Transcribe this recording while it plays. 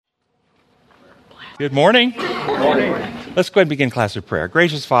Good morning. Good morning. Let's go ahead and begin class with prayer.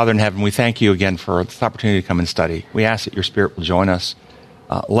 Gracious Father in heaven, we thank you again for this opportunity to come and study. We ask that your Spirit will join us.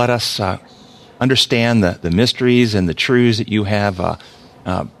 Let us understand the mysteries and the truths that you have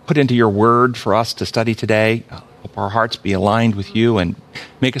put into your word for us to study today. Help our hearts be aligned with you and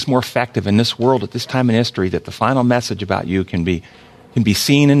make us more effective in this world at this time in history, that the final message about you can be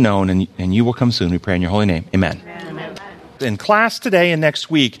seen and known, and you will come soon. We pray in your holy name. Amen. Amen. In class today and next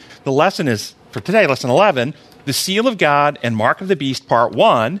week, the lesson is, for today, lesson 11, the seal of God and mark of the beast, part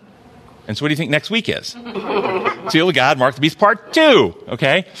 1. And so what do you think next week is? Seal of God, mark of the beast, part 2.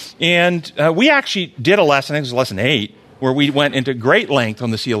 Okay? And we actually did a lesson, I think it was lesson 8, where we went into great length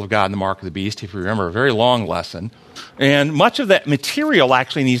on the seal of God and the mark of the beast, if you remember, a very long lesson. And much of that material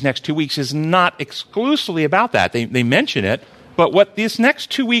actually in these next 2 weeks is not exclusively about that. They mention it, but what these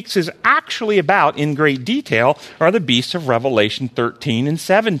next 2 weeks is actually about in great detail are the beasts of Revelation 13 and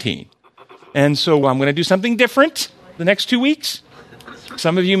 17. And so I'm going to do something different the next 2 weeks.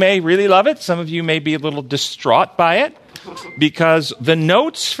 Some of you may really love it. Some of you may be a little distraught by it, because the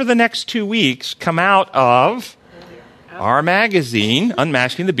notes for the next 2 weeks come out of our magazine,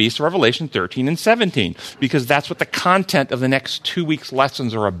 Unmasking the Beast of Revelation 13 and 17, because that's what the content of the next 2 weeks'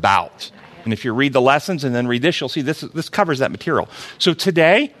 lessons are about. And if you read the lessons and then read this, you'll see this covers that material. So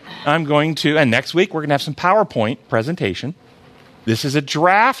today, I'm going to, and next week, we're going to have some PowerPoint presentation. This is a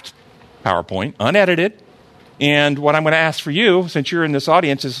draft PowerPoint, unedited. And what I'm going to ask for you, since you're in this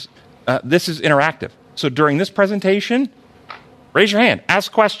audience, is this is interactive. So during this presentation, raise your hand,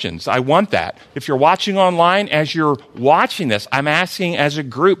 ask questions. I want that. If you're watching online, as you're watching this, I'm asking as a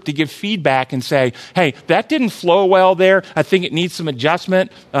group to give feedback and say, hey, that didn't flow well there. I think it needs some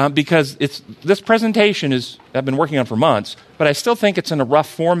adjustment, because this presentation I've been working on for months, but I still think it's in a rough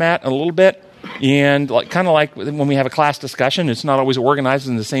format a little bit. And kind of like when we have a class discussion, it's not always organized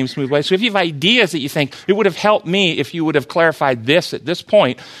in the same smooth way. So if you have ideas that you think, it would have helped me if you would have clarified this at this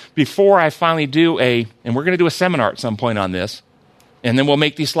point before I finally and we're going to do a seminar at some point on this, and then we'll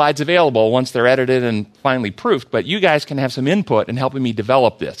make these slides available once they're edited and finally proofed. But you guys can have some input in helping me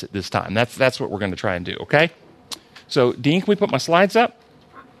develop this at this time. That's what we're going to try and do, okay? So, Dean, can we put my slides up?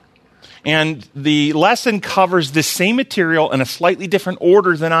 And the lesson covers the same material in a slightly different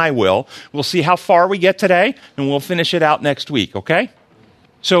order than I will. We'll see how far we get today, and we'll finish it out next week, okay?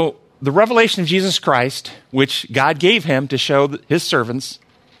 So, the revelation of Jesus Christ, which God gave him to show his servants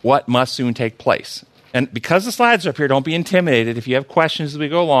what must soon take place. And because the slides are up here, don't be intimidated. If you have questions as we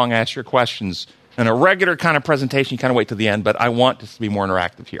go along, ask your questions. In a regular kind of presentation, you kind of wait till the end, but I want this to be more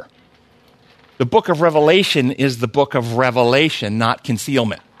interactive here. The book of Revelation is the book of revelation, not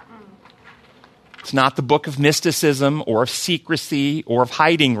concealment. It's not the book of mysticism or of secrecy or of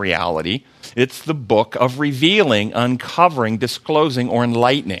hiding reality. It's the book of revealing, uncovering, disclosing, or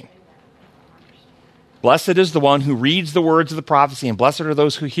enlightening. Blessed is the one who reads the words of the prophecy, and blessed are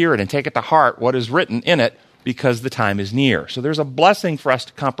those who hear it and take it to heart what is written in it, because the time is near. So there's a blessing for us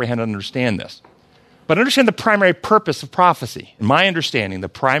to comprehend and understand this. But understand the primary purpose of prophecy. In my understanding, the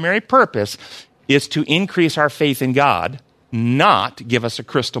primary purpose is to increase our faith in God, not give us a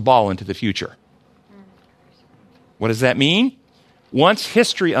crystal ball into the future. What does that mean? Once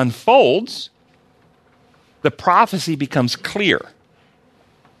history unfolds, the prophecy becomes clear.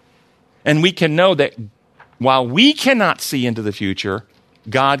 And we can know that while we cannot see into the future,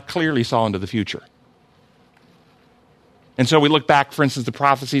 God clearly saw into the future. And so we look back, for instance, the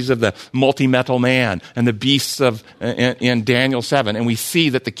prophecies of the multi-metal man and the beasts in Daniel 7, and we see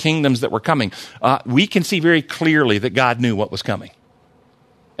that the kingdoms that were coming, we can see very clearly that God knew what was coming.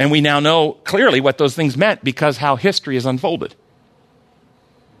 And we now know clearly what those things meant because how history is unfolded.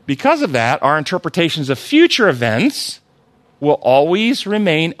 Because of that, our interpretations of future events will always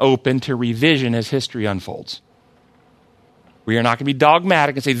remain open to revision as history unfolds. We are not going to be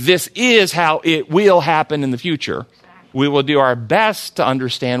dogmatic and say, this is how it will happen in the future. We will do our best to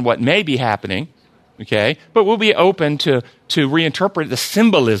understand what may be happening, okay? But we'll be open to reinterpret the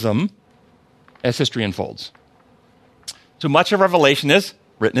symbolism as history unfolds. So much of Revelation is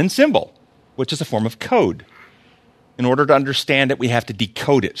written in symbol, which is a form of code. In order to understand it, we have to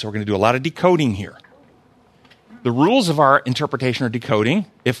decode it. So we're going to do a lot of decoding here. The rules of our interpretation are decoding.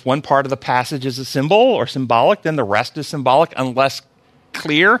 If one part of the passage is a symbol or symbolic, then the rest is symbolic unless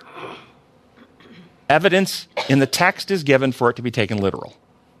clear evidence in the text is given for it to be taken literal.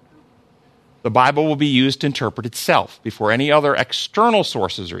 The Bible will be used to interpret itself before any other external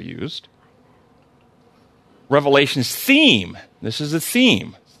sources are used. Revelation's theme, this is the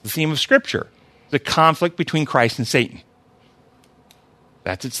theme of Scripture, the conflict between Christ and Satan.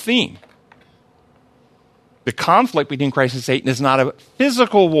 That's its theme. The conflict between Christ and Satan is not a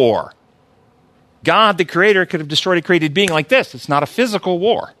physical war. God, the creator, could have destroyed a created being like this. It's not a physical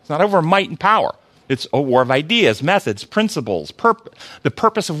war. It's not over might and power. It's a war of ideas, methods, principles, the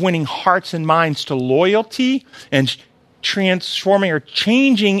purpose of winning hearts and minds to loyalty and transforming or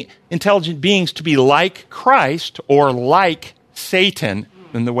changing intelligent beings to be like Christ or like Satan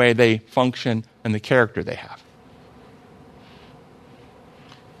in the way they function and the character they have.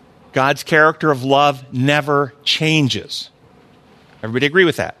 God's character of love never changes. Everybody agree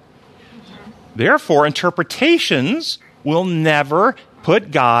with that? Therefore, interpretations will never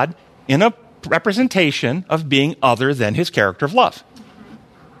put God in a representation of being other than his character of love.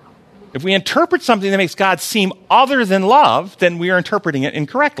 If we interpret something that makes God seem other than love, then we are interpreting it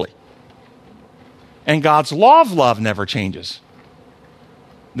incorrectly. And God's law of love never changes.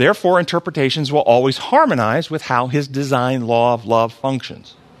 Therefore, interpretations will always harmonize with how his design law of love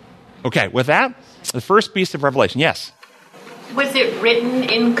functions. Okay, with that, the first beast of Revelation. Yes? Was it written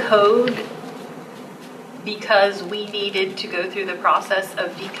in code because we needed to go through the process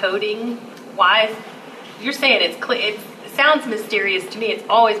of decoding? Why? You're saying it's clear. It sounds mysterious to me. It's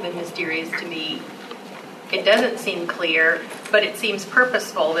always been mysterious to me. It doesn't seem clear, but it seems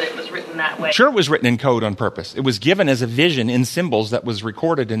purposeful that it was written that way. Sure, it was written in code on purpose. It was given as a vision in symbols that was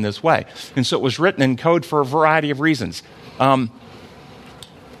recorded in this way. And so it was written in code for a variety of reasons.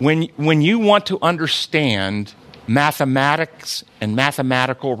 When you want to understand mathematics and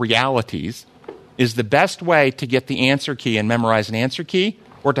mathematical realities, is the best way to get the answer key and memorize an answer key,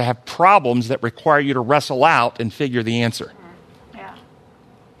 or to have problems that require you to wrestle out and figure the answer? Yeah.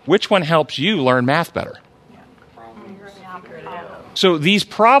 Which one helps you learn math better? So these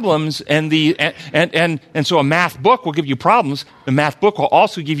problems and so a math book will give you problems. The math book will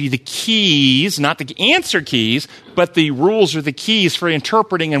also give you the keys, not the answer keys, but the rules or the keys for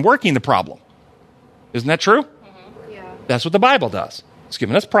interpreting and working the problem. Isn't that true? Mm-hmm. Yeah. That's what the Bible does. It's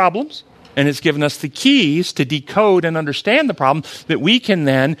given us problems, and it's given us the keys to decode and understand the problem that we can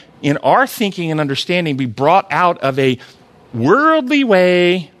then, in our thinking and understanding, be brought out of a worldly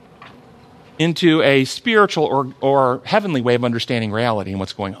way into a spiritual or heavenly way of understanding reality and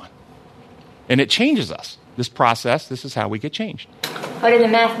what's going on. And it changes us. This process, this is how we get changed. But in the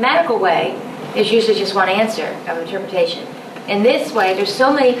mathematical way, there's usually just one answer of interpretation. In this way, there's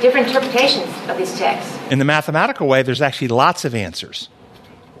so many different interpretations of these texts. In the mathematical way, there's actually lots of answers.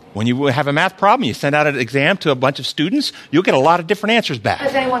 When you have a math problem, you send out an exam to a bunch of students, you'll get a lot of different answers back.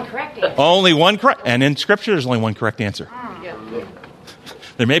 There's only one correct answer. Only one correct. And in Scripture, there's only one correct answer.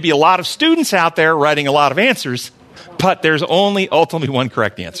 There may be a lot of students out there writing a lot of answers, but there's only ultimately one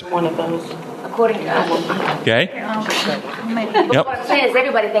correct answer. One of those. According to God. Okay? Yep. What I'm saying is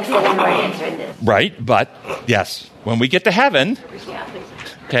everybody thinks they have the right answer in this. Right, but yes, when we get to heaven, Yeah.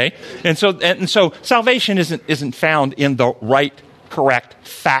 okay, and so salvation isn't found in the right, correct,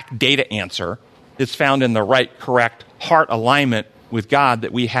 fact, data answer. It's found in the right, correct heart alignment with God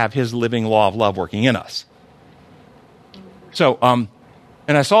that we have His living law of love working in us. So,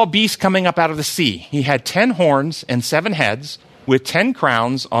 and I saw a beast coming up out of the sea. He had 10 horns and 7 heads, with 10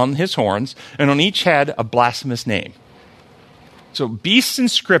 crowns on his horns, and on each head a blasphemous name. So beasts in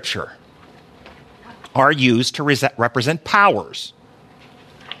Scripture are used to represent powers.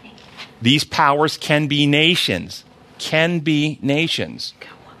 These powers can be nations,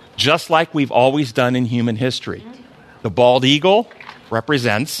 just like we've always done in human history. The bald eagle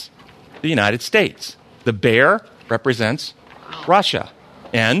represents the United States. The bear represents Russia.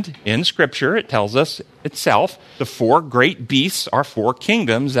 And in Scripture, it tells us itself, the 4 great beasts are 4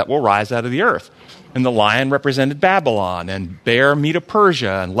 kingdoms that will rise out of the earth. And the lion represented Babylon, and bear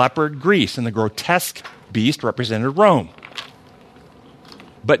Medo-Persia, and leopard Greece, and the grotesque beast represented Rome.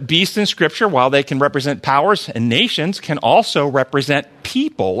 But beasts in Scripture, while they can represent powers and nations, can also represent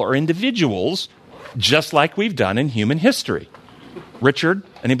people or individuals, just like we've done in human history. Richard,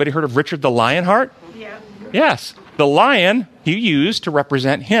 anybody heard of Richard the Lionheart? Yeah. Yes. The lion he used to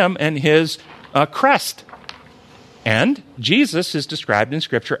represent him and his crest. And Jesus is described in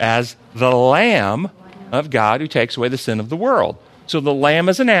Scripture as the Lamb of God who takes away the sin of the world. So the lamb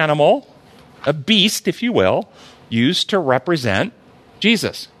is an animal, a beast, if you will, used to represent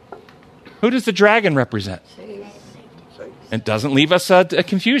Jesus. Who does the dragon represent? It doesn't leave us a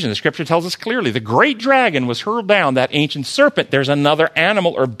confusion. The Scripture tells us clearly the great dragon was hurled down, that ancient serpent. There's another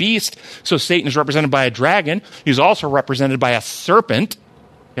animal or beast. So Satan is represented by a dragon. He's also represented by a serpent,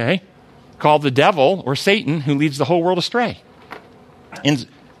 okay, called the devil or Satan, who leads the whole world astray.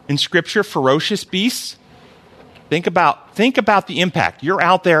 In Scripture, ferocious beasts, think about the impact. You're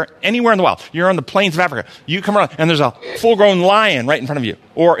out there anywhere in the wild. You're on the plains of Africa. You come around, and there's a full-grown lion right in front of you.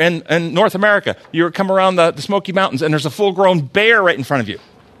 Or in North America, you come around the Smoky Mountains, and there's a full-grown bear right in front of you.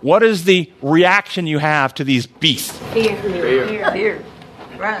 what is the reaction you have to these beasts? Fear.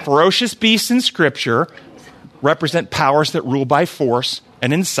 Right. Ferocious beasts in Scripture represent powers that rule by force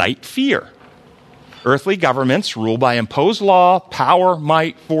and incite fear. Earthly governments rule by imposed law, power,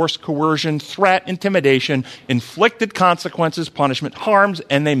 might, force, coercion, threat, intimidation, inflicted consequences, punishment, harms,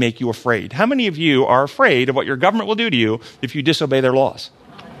 and they make you afraid. How many of you are afraid of what your government will do to you if you disobey their laws?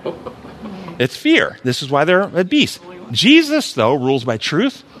 It's fear. This is why they're a beast. Jesus, though, rules by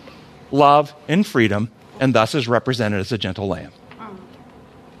truth, love, and freedom, and thus is represented as a gentle lamb.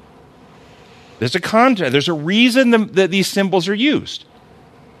 There's a context. There's a reason that these symbols are used.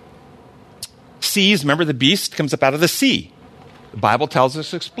 Seas, remember the beast comes up out of the sea. The Bible tells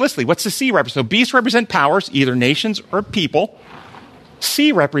us explicitly. What's the sea represent? So beasts represent powers, either nations or people.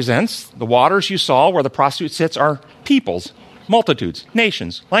 Sea represents the waters you saw where the prostitute sits are peoples, multitudes,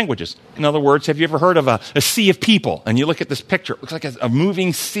 nations, languages. In other words, have you ever heard of a sea of people? And you look at this picture, it looks like a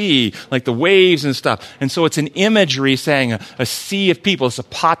moving sea, like the waves and stuff. And so it's an imagery saying a sea of people. It's a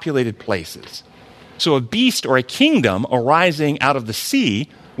populated places. So a beast or a kingdom arising out of the sea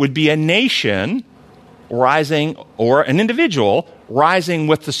would be a nation rising, or an individual rising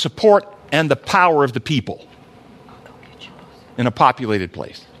with the support and the power of the people in a populated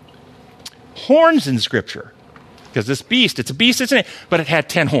place. Horns in Scripture, because this beast, it's a beast, isn't it? But it had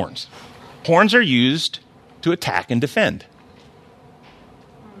 10 horns. Horns are used to attack and defend.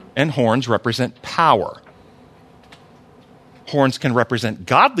 And horns represent power. Horns can represent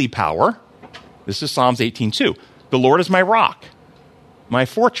godly power. This is Psalms 18:2. The Lord is my rock, my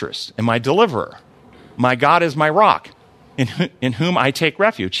fortress, and my deliverer. My God is my rock, in whom I take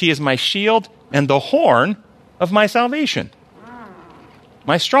refuge. He is my shield and the horn of my salvation,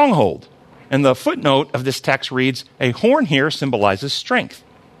 my stronghold. And the footnote of this text reads, a horn here symbolizes strength.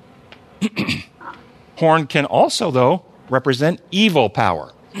 Horn can also, though, represent evil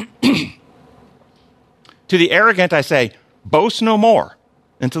power. To the arrogant I say, boast no more.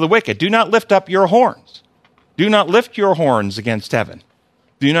 And to the wicked, do not lift up your horns. Do not lift your horns against heaven.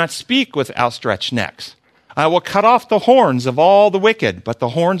 Do not speak with outstretched necks. I will cut off the horns of all the wicked, but the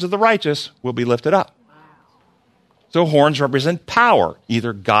horns of the righteous will be lifted up. So horns represent power,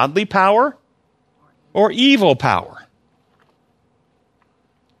 either godly power or evil power.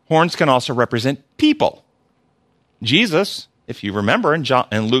 Horns can also represent people. Jesus, if you remember in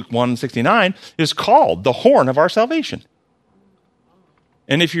Luke 1:69, is called the horn of our salvation.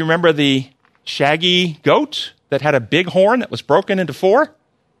 And if you remember the shaggy goat that had a big horn that was broken into 4,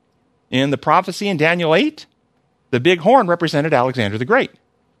 in the prophecy in Daniel 8, the big horn represented Alexander the Great.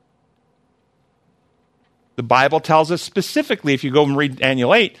 The Bible tells us specifically, if you go and read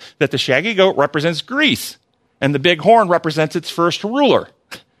Daniel 8, that the shaggy goat represents Greece, and the big horn represents its first ruler,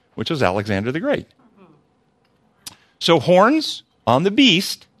 which was Alexander the Great. So horns on the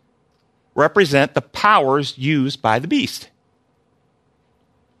beast represent the powers used by the beast.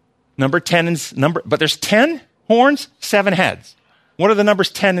 Number 10 but there's 10 horns, 7 heads. What do the numbers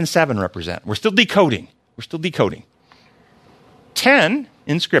 10 and 7 represent? We're still decoding. 10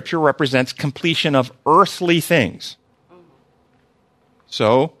 in Scripture represents completion of earthly things.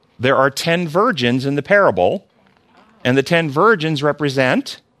 So there are 10 virgins in the parable, and the 10 virgins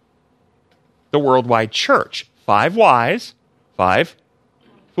represent the worldwide church. 5 wise, 5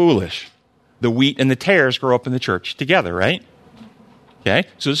 foolish. The wheat and the tares grow up in the church together, right? Okay,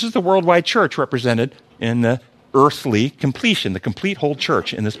 so this is the worldwide church represented in the earthly completion, the complete whole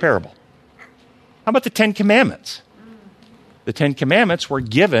church in this parable. How about the 10 Commandments? The 10 Commandments were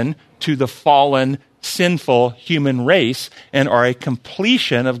given to the fallen, sinful human race and are a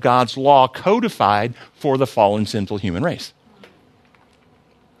completion of God's law codified for the fallen, sinful human race.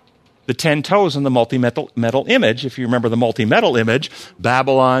 The 10 toes in the multi-metal image, if you remember the multi-metal image,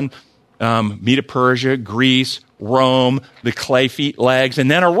 Babylon, Medo-Persia, Greece, Rome, the clay feet, legs, and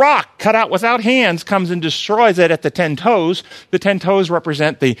then a rock cut out without hands comes and destroys it at the 10 toes. The 10 toes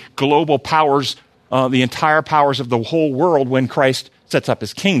represent the global powers, the entire powers of the whole world when Christ sets up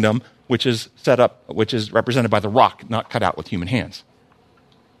his kingdom, which is represented by the rock, not cut out with human hands.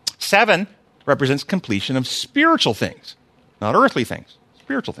 7 represents completion of spiritual things, not earthly things,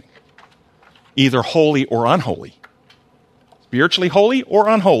 spiritual things, either holy or unholy. Spiritually holy or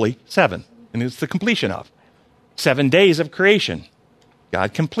unholy, 7, and it's the completion of. 7 days of creation.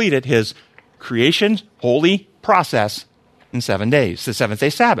 God completed his creation, holy process in 7 days, the 7th-day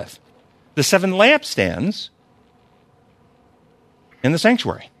Sabbath. The 7 lampstands in the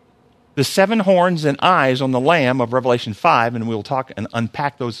sanctuary. The 7 horns and eyes on the Lamb of Revelation 5, and we'll talk and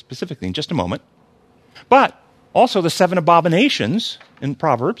unpack those specifically in just a moment. But also the 7 abominations in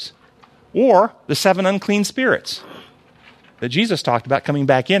Proverbs, or the 7 unclean spirits. that Jesus talked about coming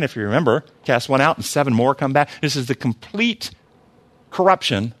back in, if you remember. Cast one out and 7 more come back. This is the complete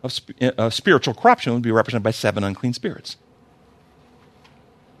corruption of spiritual corruption would be represented by 7 unclean spirits.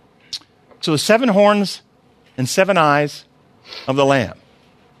 So the 7 horns and 7 eyes of the Lamb.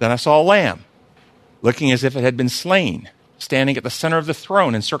 Then I saw a lamb, looking as if it had been slain, standing at the center of the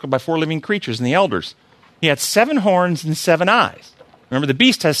throne, encircled by 4 living creatures and the elders. He had 7 horns and 7 eyes. Remember, the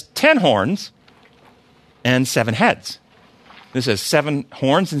beast has 10 horns and 7 heads. This has 7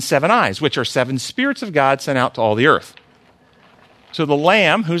 horns and 7 eyes, which are 7 spirits of God sent out to all the earth. So the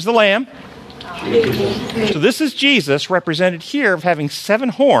lamb, who's the lamb? Jesus. So this is Jesus represented here of having 7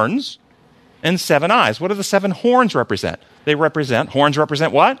 horns and 7 eyes. What do the 7 horns represent? Horns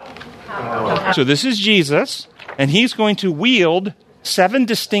represent what? Power. So this is Jesus, and he's going to wield 7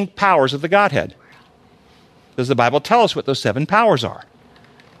 distinct powers of the Godhead. Does the Bible tell us what those 7 powers are?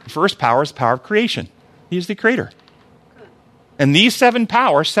 The first power is the power of creation. He is the creator. And these 7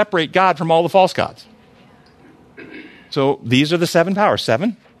 powers separate God from all the false gods. So these are the 7 powers.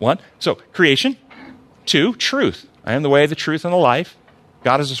 7, 1. So creation. 2, truth. I am the way, the truth, and the life.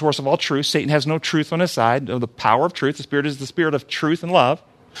 God is the source of all truth. Satan has no truth on his side. The power of truth. The Spirit is the spirit of truth and love.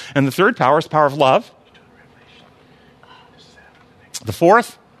 And the third power is the power of love. The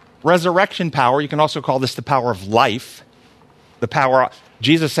fourth, resurrection power. You can also call this the power of life. The power,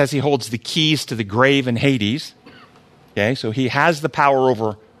 Jesus says he holds the keys to the grave and Hades. Okay, so he has the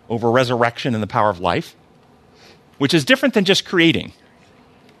power over resurrection and the power of life, which is different than just creating.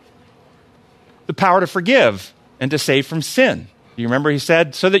 The power to forgive and to save from sin. Do you remember he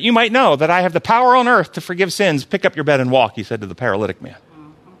said, so that you might know that I have the power on earth to forgive sins, pick up your bed and walk, he said to the paralytic man.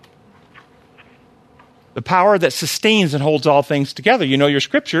 The power that sustains and holds all things together. You know your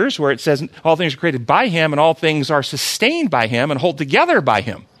scriptures where it says all things are created by him and all things are sustained by him and hold together by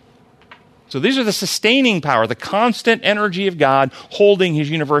him. So these are the sustaining power, the constant energy of God holding his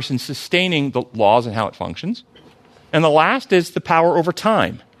universe and sustaining the laws and how it functions. And the last is the power over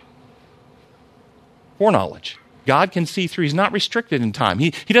time. Foreknowledge. God can see through. He's not restricted in time.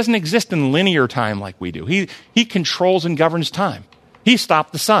 He doesn't exist in linear time like we do. He controls and governs time. He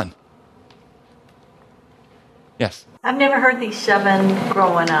stopped the sun. Yes? I've never heard these 7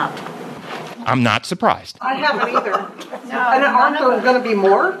 growing up. I'm not surprised. I haven't either. And aren't there going to be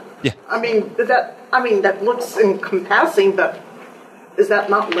more? Yeah. I mean, that looks encompassing, but is that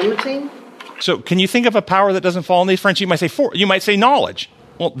not limiting? So can you think of a power that doesn't fall in these? French, you might say knowledge.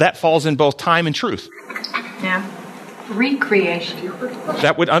 Well, that falls in both time and truth. Yeah. Recreation.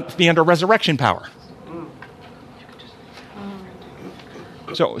 That would be under resurrection power.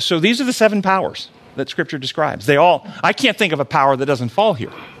 So these are the 7 powers that Scripture describes. I can't think of a power that doesn't fall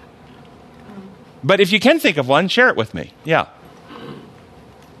here. But if you can think of one, share it with me. Yeah.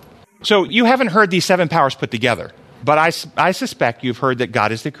 So you haven't heard these 7 powers put together, but I suspect you've heard that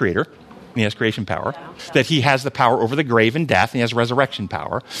God is the creator, and he has creation power, that he has the power over the grave and death, and he has resurrection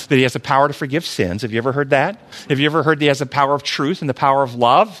power, that he has the power to forgive sins. Have you ever heard that? Have you ever heard that he has the power of truth and the power of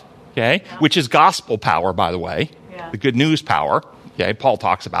love, okay, which is gospel power, by the way, the good news power. Okay, Paul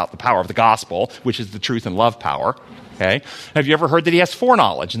talks about the power of the gospel, which is the truth and love power. Okay, have you ever heard that he has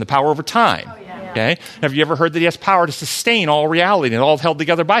foreknowledge and the power over time? Okay, have you ever heard that he has power to sustain all reality and all held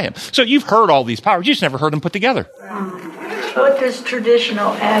together by him? So you've heard all these powers, you just never heard them put together. What does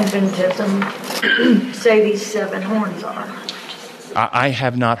traditional Adventism say these 7 horns are? I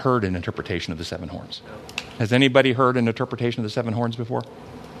have not heard an interpretation of the 7 horns. Has anybody heard an interpretation of the 7 horns before?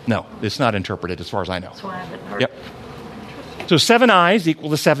 No, it's not interpreted as far as I know. That's why I haven't heard. Yep. So 7 eyes equal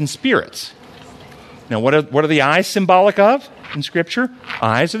to 7 spirits. Now, what are the eyes symbolic of in Scripture?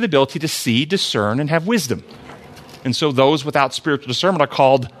 Eyes are the ability to see, discern, and have wisdom. And so those without spiritual discernment are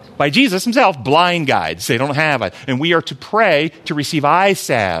called, by Jesus himself, blind guides. They don't have it. And we are to pray to receive eye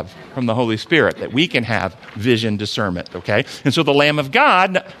salve from the Holy Spirit, that we can have vision, discernment, okay? And so the Lamb of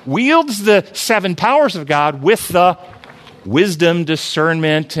God wields the 7 powers of God with the wisdom,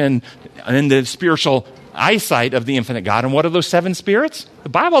 discernment, and the spiritual eyesight of the infinite God. And what are those 7 spirits? The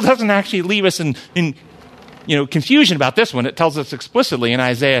Bible doesn't actually leave us in confusion about this one. It tells us explicitly in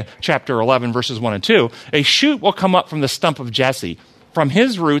Isaiah chapter 11, verses 1 and 2, a shoot will come up from the stump of Jesse. From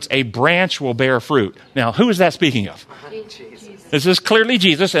his roots, a branch will bear fruit. Now, who is that speaking of? Jesus. This is clearly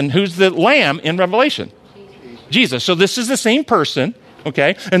Jesus. And who's the Lamb in Revelation? Jesus. So this is the same person,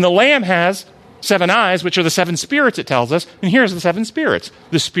 okay? And the Lamb has 7 eyes, which are the 7 spirits, it tells us. And here's the 7 spirits.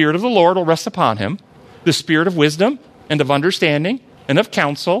 The Spirit of the Lord will rest upon him. The Spirit of wisdom and of understanding and of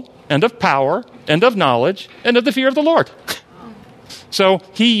counsel and of power and of knowledge and of the fear of the Lord. So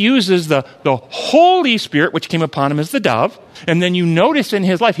he uses the Holy Spirit, which came upon him as the dove. And then you notice in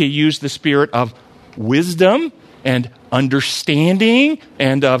his life, he used the spirit of wisdom and understanding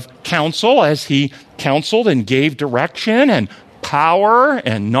and of counsel as he counseled and gave direction and power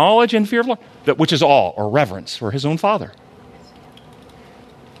and knowledge and fear of the Lord, which is awe or reverence for his own Father.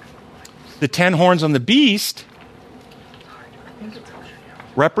 The 10 horns on the beast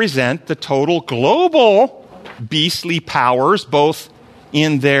represent the total global beastly powers, both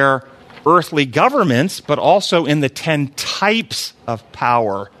in their earthly governments, but also in the 10 types of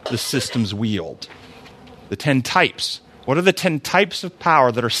power the systems wield. The 10 types. What are the 10 types of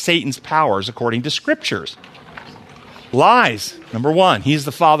power that are Satan's powers according to scriptures? Lies, number 1. He's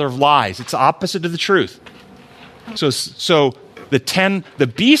the father of lies. It's opposite of the truth. So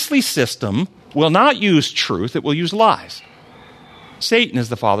the beastly system will not use truth, it will use lies. Satan is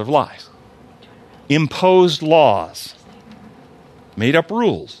the father of lies. Imposed laws. Made up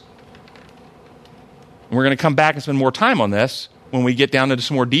rules. And we're going to come back and spend more time on this when we get down into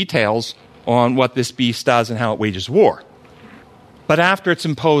some more details on what this beast does and how it wages war. But after it's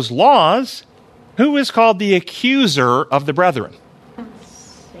imposed laws, who is called the accuser of the brethren?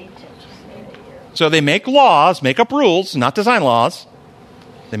 So they make laws, make up rules, not design laws.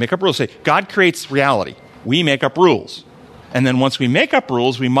 They make up rules. Say, God creates reality. We make up rules. And then once we make up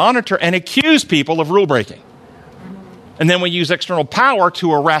rules, we monitor and accuse people of rule breaking. And then we use external power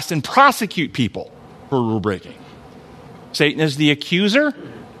to arrest and prosecute people for rule breaking. Satan is the accuser,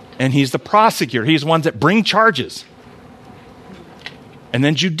 and he's the prosecutor. He's the ones that bring charges. And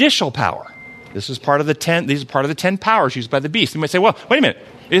then judicial power. This is part of the 10. These are part of the 10 powers used by the beast. You might say, well, wait a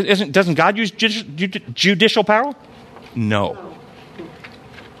minute. Doesn't God use judicial power? No.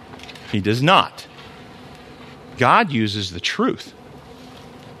 He does not. God uses the truth.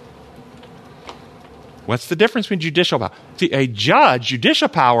 What's the difference between judicial power? See, a judge, judicial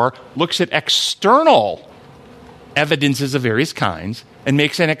power, looks at external evidences of various kinds and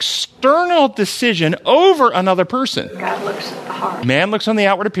makes an external decision over another person. God looks at the heart. Man looks on the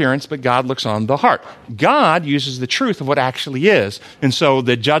outward appearance, but God looks on the heart. God uses the truth of what actually is. And so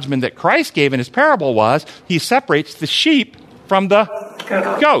the judgment that Christ gave in his parable was, he separates the sheep from the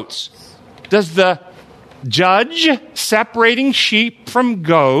goats. Does the judge separating sheep from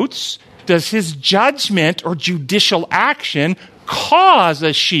goats, does his judgment or judicial action cause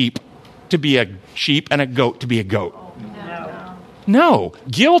a sheep to be a sheep and a goat to be a goat? No.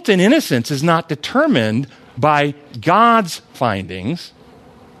 Guilt and innocence is not determined by God's findings,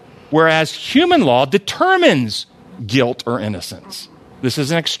 whereas human law determines guilt or innocence. This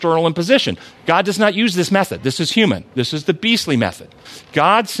is an external imposition. God does not use this method. This is human. This is the beastly method.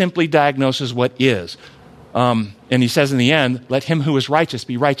 God simply diagnoses what is. And he says in the end, let him who is righteous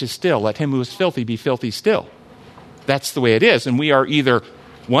be righteous still. Let him who is filthy be filthy still. That's the way it is. And we are either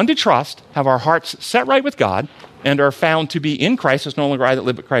one to trust, have our hearts set right with God, and are found to be in Christ. It's no longer I that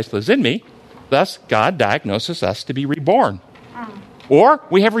live, but Christ lives in me. Thus, God diagnoses us to be reborn. Or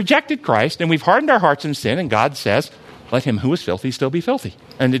we have rejected Christ, and we've hardened our hearts in sin, and God says, let him who is filthy still be filthy.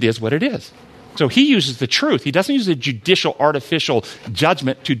 And it is what it is. So he uses the truth. He doesn't use a judicial, artificial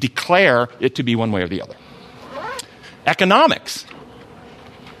judgment to declare it to be one way or the other. Economics.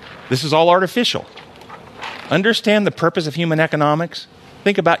 This is all artificial. Understand the purpose of human economics.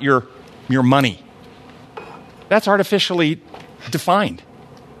 Think about your money. That's artificially defined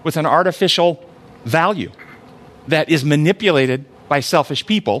with an artificial value that is manipulated by selfish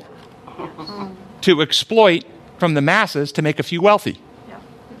people to exploit from the masses to make a few wealthy.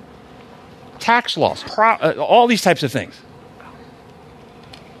 Tax laws, all these types of things.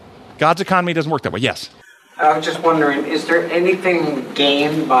 God's economy doesn't work that way. Yes? I was just wondering, is there anything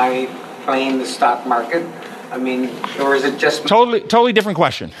gained by playing the stock market? I mean, or is it just... Totally different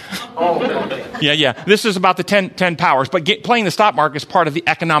question. Oh, okay. Yeah. This is about the 10 powers. But playing the stock market is part of the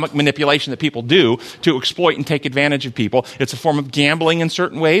economic manipulation that people do to exploit and take advantage of people. It's a form of gambling in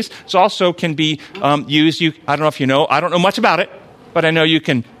certain ways. It also can be used... I don't know if you know. I don't know much about it. But I know you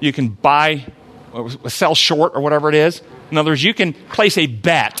can buy, sell short or whatever it is. In other words, you can place a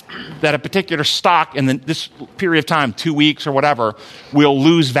bet that a particular stock in this period of time, 2 weeks or whatever, will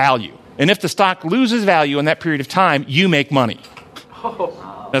lose value. And if the stock loses value in that period of time, you make money.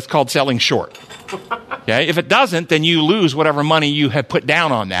 That's called selling short. Okay? If it doesn't, then you lose whatever money you have put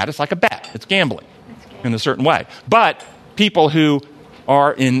down on that. It's like a bet. It's gambling in a certain way. But people who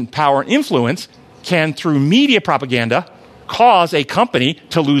are in power and influence can, through media propaganda, cause a company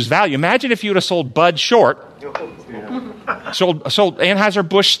to lose value. Imagine if you would have sold Bud short, sold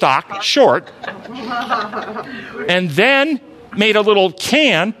Anheuser-Busch stock short, and then made a little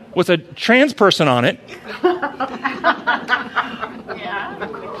can with a trans person on it.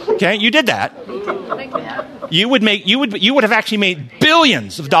 Okay, you did that. You would have actually made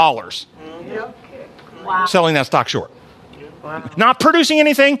billions of dollars. selling that stock short. Not producing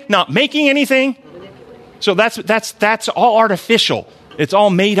anything, not making anything. So that's all artificial. It's all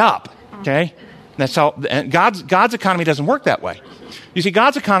made up. Okay? That's how, and God's economy doesn't work that way. You see,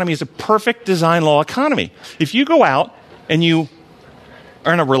 God's economy is a perfect design law economy. If you go out and you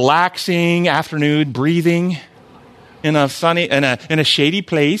are in a relaxing afternoon, breathing in a sunny, in a shady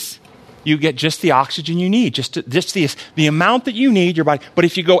place, you get just the oxygen you need, just the amount that you need your body. But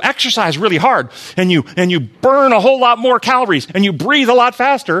if you go exercise really hard and you burn a whole lot more calories and you breathe a lot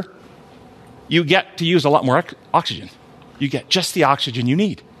faster, you get to use a lot more oxygen. You get just the oxygen you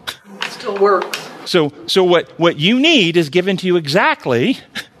need. Still works. So what you need is given to you exactly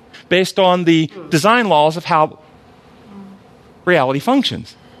based on the design laws of how reality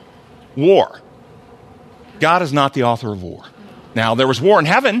functions. War. God is not the author of war. Now, there was war in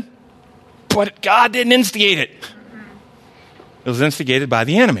heaven, but God didn't instigate it. It was instigated by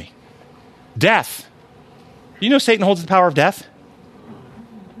the enemy. Death. You know Satan holds the power of death?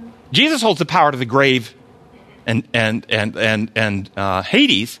 Jesus holds the power to the grave and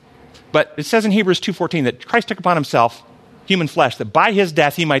Hades. But it says in Hebrews 2:14 that Christ took upon himself human flesh, that by his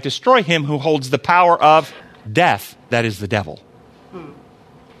death he might destroy him who holds the power of death, that is the devil.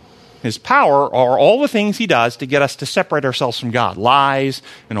 His power are all the things he does to get us to separate ourselves from God. Lies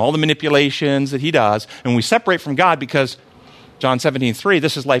and all the manipulations that he does. And we separate from God because John 17:3,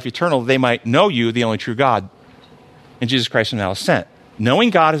 this is life eternal, that they might know you, the only true God, and Jesus Christ whom thou hast sent. Knowing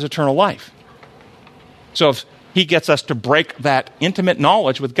God is eternal life. So if he gets us to break that intimate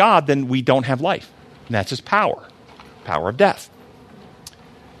knowledge with God, then we don't have life. And that's his power of death.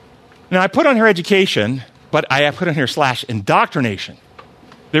 Now, I put on here education, but I put on here / indoctrination.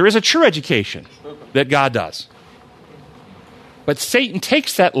 There is a true education that God does. But Satan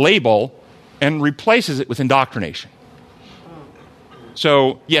takes that label and replaces it with indoctrination.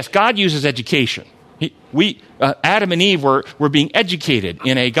 So, yes, God uses education. Adam and Eve were being educated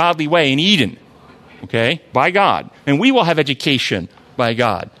in a godly way in Eden. Okay, by God. And we will have education by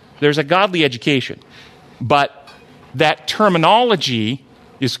God. There's a godly education. But that terminology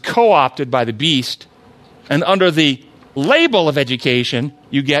is co-opted by the beast, and under the label of education,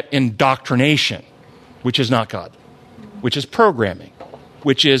 you get indoctrination, which is not God, which is programming,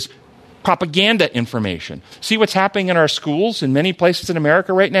 which is propaganda information. See what's happening in our schools in many places in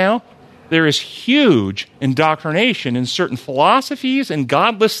America right now? There is huge indoctrination in certain philosophies and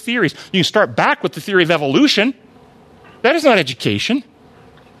godless theories. You can start back with the theory of evolution. That is not education.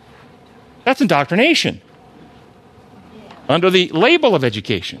 That's indoctrination under the label of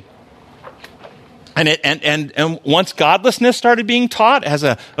education. And once godlessness started being taught as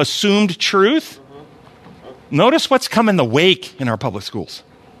an assumed truth, notice what's come in the wake in our public schools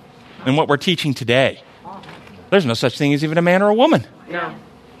and what we're teaching today. There's no such thing as even a man or a woman. No.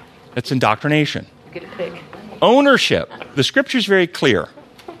 It's indoctrination. Get a pig. Ownership. The scripture is very clear.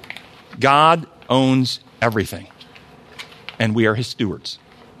 God owns everything, and we are his stewards.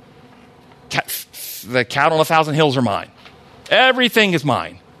 The cattle on 1,000 hills are mine. Everything is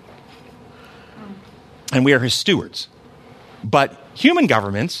mine. And we are his stewards. But human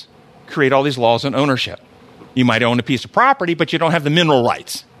governments create all these laws on ownership. You might own a piece of property, but you don't have the mineral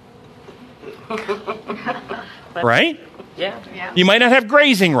rights. Right? Yeah. You might not have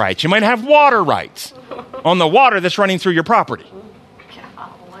grazing rights. You might have water rights on the water that's running through your property.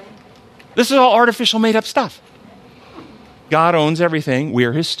 This is all artificial made-up stuff. God owns everything. We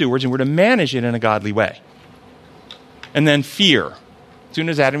are his stewards, and we're to manage it in a godly way. And then fear. As soon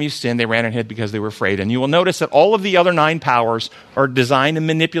as Adam and Eve sinned, they ran and hid because they were afraid. And you will notice that all of the other 9 powers are designed and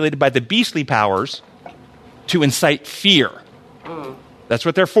manipulated by the beastly powers to incite fear. That's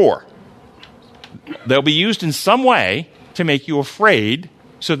what they're for. They'll be used in some way to make you afraid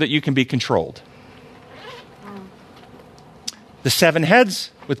so that you can be controlled. The 7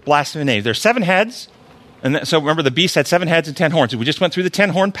 heads with blasphemy names. There's 7 heads. And so remember, the beast had 7 heads and 10 horns. We just went through the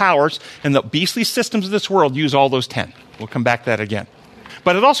 10 horn powers, and the beastly systems of this world use all those 10. We'll come back to that again.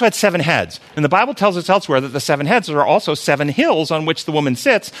 But it also had 7 heads. And the Bible tells us elsewhere that the 7 heads are also 7 hills on which the woman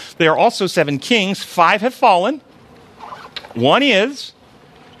sits. They are also 7 kings. 5 have fallen. 1 is.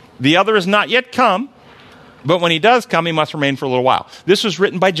 The other is not yet come. But when he does come, he must remain for a little while. This was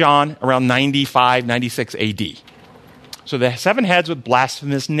written by John around 95, 96 AD. So the 7 heads with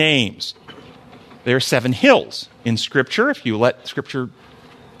blasphemous names. There are 7 hills. In Scripture, if you let Scripture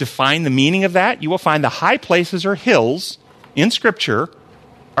define the meaning of that, you will find the high places or hills in Scripture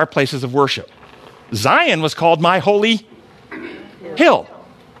are places of worship. Zion was called my holy hill.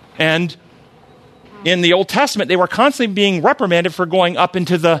 And in the Old Testament, they were constantly being reprimanded for going up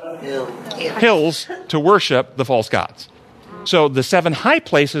into the hills to worship the false gods. So the 7 high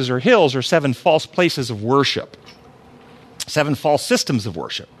places or hills are 7 false places of worship, 7 false systems of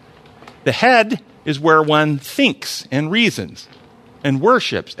worship. The head is where one thinks and reasons and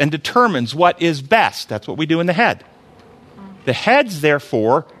worships and determines what is best. That's what we do in the head. The heads,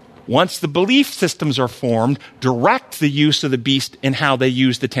 therefore, once the belief systems are formed, direct the use of the beast in how they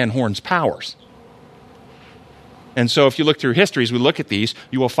use the 10 horns powers. And so if you look through history, as we look at these,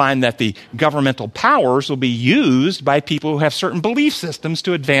 you will find that the governmental powers will be used by people who have certain belief systems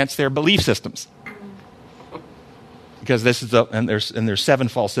to advance their belief systems. Because this is there's 7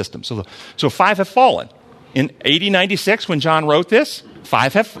 false systems. So 5 have fallen. In AD 96, when John wrote this,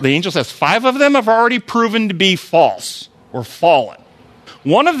 the angel says 5 of them have already proven to be false or fallen.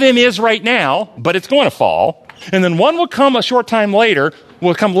 One of them is right now, but it's going to fall. And then one will come a short time later,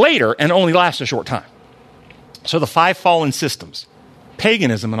 and only last a short time. So the 5 fallen systems,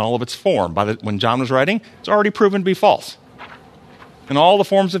 paganism in all of its form, when John was writing, it's already proven to be false. In all the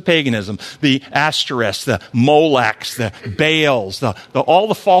forms of paganism, the Ashtoreths, the Molechs, the Baals, all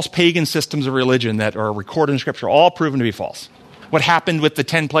the false pagan systems of religion that are recorded in Scripture, all proven to be false. What happened with the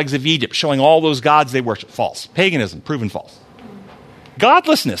 10 plagues of Egypt, showing all those gods they worship, false. Paganism, proven false.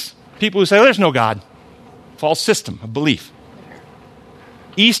 Godlessness, people who say, there's no God, false system of belief.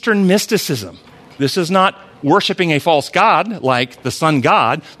 Eastern mysticism, this is not worshiping a false god like the sun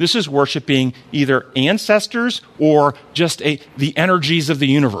god. This is worshiping either ancestors or just the energies of the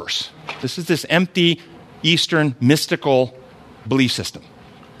universe. This is this empty Eastern mystical belief system,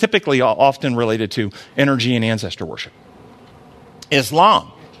 typically often related to energy and ancestor worship.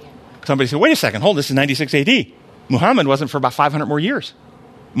 Islam. Somebody said, wait a second, hold, this is 96 AD. Muhammad wasn't for about 500 more years.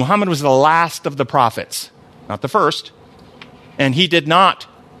 Muhammad was the last of the prophets, not the first. And he did not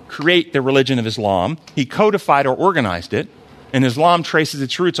create the religion of Islam. He codified or organized it, and Islam traces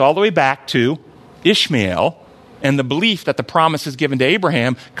its roots all the way back to Ishmael and the belief that the promises given to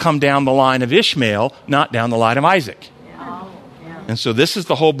Abraham come down the line of Ishmael, not down the line of Isaac. And so this is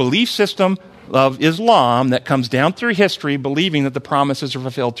the whole belief system of Islam that comes down through history, believing that the promises are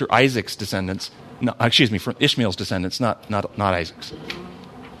fulfilled through Isaac's descendants. From Ishmael's descendants, not Isaac's.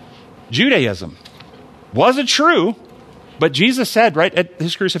 Judaism. Was it true? But Jesus said right at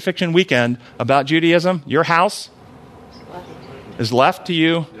his crucifixion weekend about Judaism, your house is left to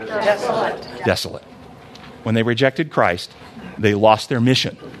you desolate. When they rejected Christ, they lost their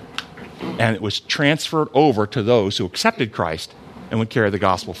mission. And it was transferred over to those who accepted Christ and would carry the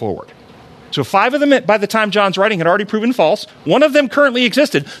gospel forward. So 5 of them, by the time John's writing, had already proven false. One of them currently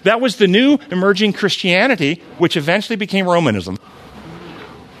existed. That was the new emerging Christianity, which eventually became Romanism.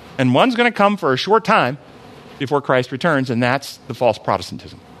 And one's going to come for a short time before Christ returns, and that's the false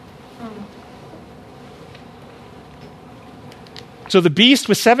Protestantism. So the beast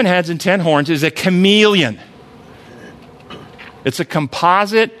with 7 heads and 10 horns is a chameleon. It's a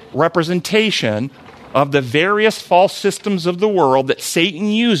composite representation of the various false systems of the world that Satan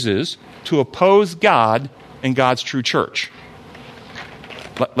uses to oppose God and God's true church.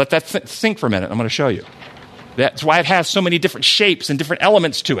 Let that sink for a minute. I'm going to show you. That's why it has so many different shapes and different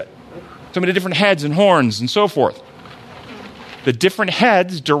elements to it. So many different heads and horns and so forth. The different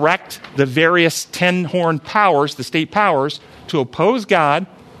heads direct the various 10-horned powers, the state powers, to oppose God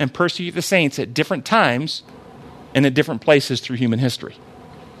and persecute the saints at different times and at different places through human history.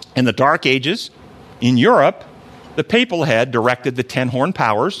 In the Dark Ages, in Europe, the papal head directed the 10-horned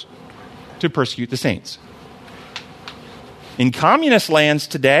powers to persecute the saints. In communist lands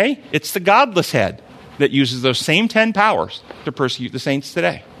today, it's the godless head that uses those same 10 powers to persecute the saints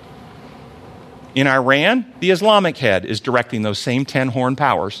today. In Iran, the Islamic head is directing those same 10 horn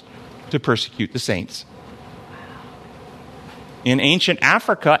powers to persecute the saints. In ancient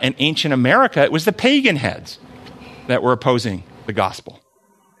Africa and ancient America, it was the pagan heads that were opposing the gospel.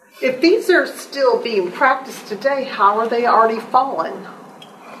 If these are still being practiced today, how are they already fallen?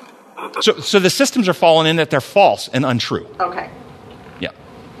 So the systems are fallen in that they're false and untrue. Okay. Yeah.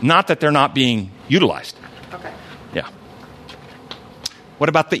 Not that they're not being utilized. Okay. Yeah. What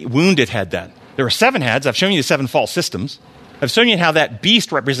about the wounded head then? There are 7 heads. I've shown you the 7 false systems. I've shown you how that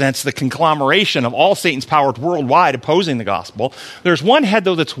beast represents the conglomeration of all Satan's powers worldwide opposing the gospel. There's one head,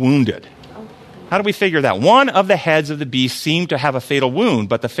 though, that's wounded. How do we figure that? One of the heads of the beast seemed to have a fatal wound,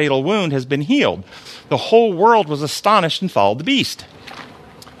 but the fatal wound has been healed. The whole world was astonished and followed the beast.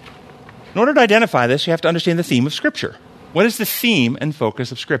 In order to identify this, you have to understand the theme of Scripture. What is the theme and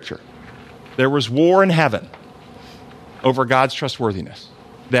focus of Scripture? There was war in heaven over God's trustworthiness.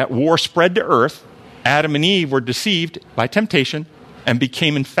 That war spread to earth. Adam and Eve were deceived by temptation and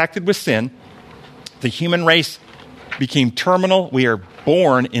became infected with sin. The human race became terminal. We are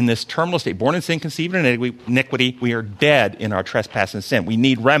born in this terminal state, born in sin, conceived in iniquity. We are dead in our trespass and sin. We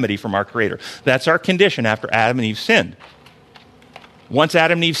need remedy from our Creator. That's our condition after Adam and Eve sinned. Once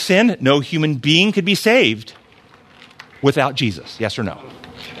Adam and Eve sinned, no human being could be saved without Jesus. Yes or no?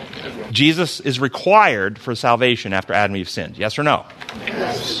 Jesus is required for salvation after Adam and Eve sinned. Yes or no?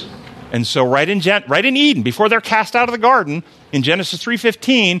 Yes. And so right in Eden, before they're cast out of the garden, in Genesis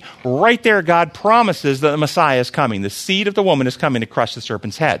 3:15, right there God promises that the Messiah is coming. The seed of the woman is coming to crush the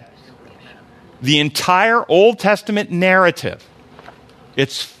serpent's head. The entire Old Testament narrative,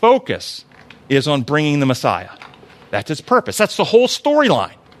 its focus is on bringing the Messiah. That's its purpose. That's the whole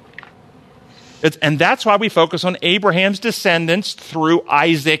storyline. And that's why we focus on Abraham's descendants through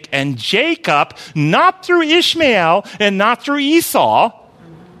Isaac and Jacob, not through Ishmael and not through Esau,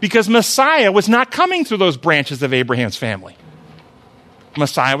 because Messiah was not coming through those branches of Abraham's family.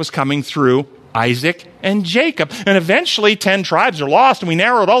 Messiah was coming through Isaac and Jacob. And eventually 10 tribes are lost, and we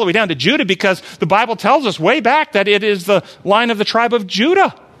narrow it all the way down to Judah because the Bible tells us way back that it is the line of the tribe of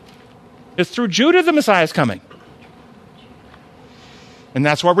Judah. It's through Judah the Messiah is coming. And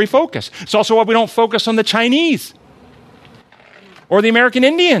that's why we focus. It's also why we don't focus on the Chinese or the American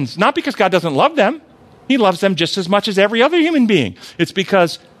Indians. Not because God doesn't love them. He loves them just as much as every other human being. It's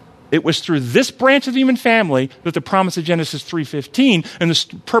because it was through this branch of the human family that the promise of Genesis 3:15 and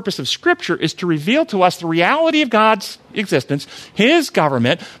the purpose of Scripture is to reveal to us the reality of God's existence, His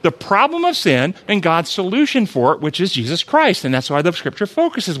government, the problem of sin, and God's solution for it, which is Jesus Christ. And that's why the Scripture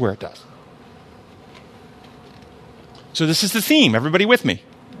focuses where it does. So this is the theme. Everybody with me?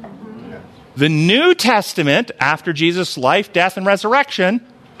 The New Testament, after Jesus' life, death, and resurrection,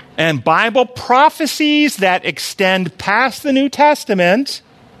 and Bible prophecies that extend past the New Testament,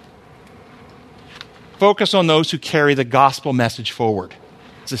 focus on those who carry the gospel message forward.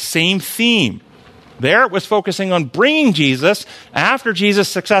 It's the same theme. There it was focusing on bringing Jesus. After Jesus'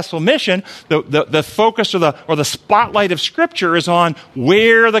 successful mission, the focus or the spotlight of Scripture is on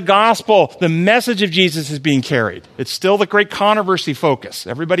where the gospel, the message of Jesus is being carried. It's still the great controversy focus.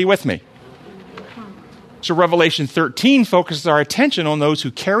 Everybody with me? So Revelation 13 focuses our attention on those who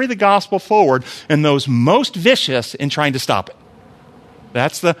carry the gospel forward and those most vicious in trying to stop it.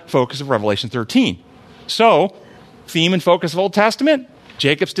 That's the focus of Revelation 13. So, theme and focus of Old Testament,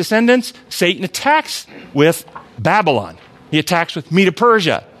 Jacob's descendants. Satan attacks with Babylon. He attacks with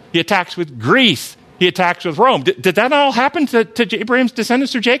Medo-Persia. He attacks with Greece. He attacks with Rome. Did that all happen to Abraham's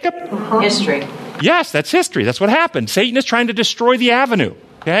descendants through Jacob? History. Yes, that's history. That's what happened. Satan is trying to destroy the avenue.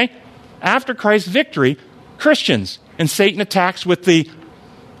 Okay? After Christ's victory, Christians and Satan attacks with the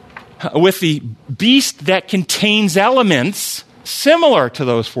beast that contains elements similar to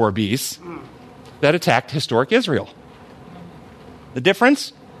those four beasts that attacked historic Israel. The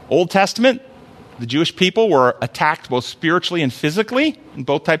difference? Old Testament, the Jewish people were attacked both spiritually and physically in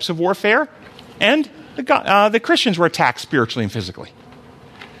both types of warfare, and the Christians were attacked spiritually and physically.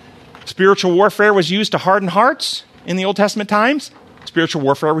 Spiritual warfare was used to harden hearts in the Old Testament times. Spiritual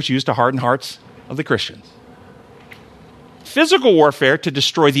warfare was used to harden hearts of the Christians. Physical warfare to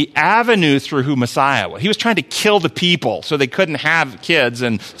destroy the avenue through who Messiah was. He was trying to kill the people so they couldn't have kids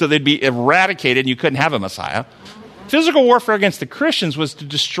and so they'd be eradicated and you couldn't have a Messiah. Physical warfare against the Christians was to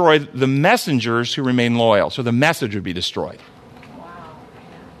destroy the messengers who remained loyal, so the message would be destroyed.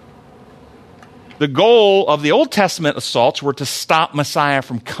 The goal of the Old Testament assaults were to stop Messiah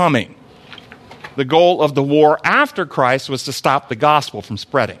from coming. The goal of the war after Christ was to stop the gospel from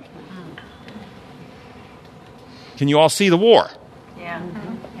spreading. Can you all see the war? Yeah.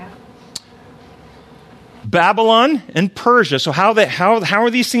 Yeah. Babylon and Persia. So how are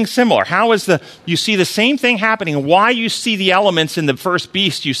these things similar? How is you see the same thing happening? Why you see the elements in the first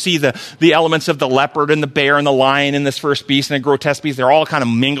beast? You see the elements of the leopard and the bear and the lion in this first beast and the grotesque beast. They're all kind of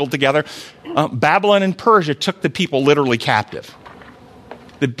mingled together. Babylon and Persia took the people literally captive.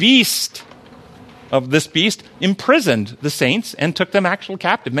 The beast of this beast imprisoned the saints and took them actually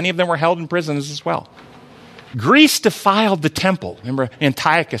captive. Many of them were held in prisons as well. Greece defiled the temple. Remember,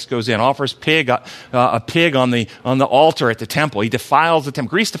 Antiochus goes in, offers a pig on the altar at the temple. He defiles the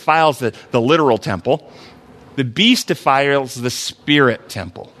temple. Greece defiles the literal temple. The beast defiles the spirit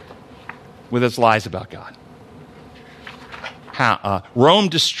temple with its lies about God. Rome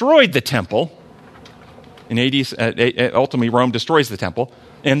destroyed the temple. In AD, ultimately, Rome destroys the temple.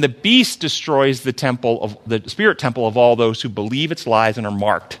 And the beast destroys the spirit temple of all those who believe its lies and are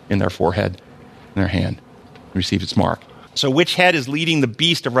marked in their forehead, in their hand. Receive its mark. So which head is leading the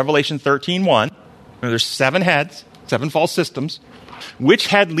beast of Revelation 13:1? There's 7 heads, 7 false systems. Which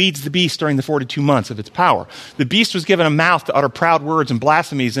head leads the beast during the 42 months of its power? The beast was given a mouth to utter proud words and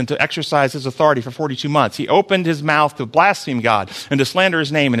blasphemies and to exercise his authority for 42 months. He opened his mouth to blaspheme God and to slander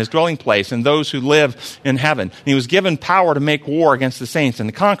his name and his dwelling place and those who live in heaven. And he was given power to make war against the saints and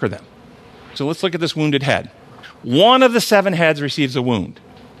to conquer them. So let's look at this wounded head. One of the 7 heads receives a wound.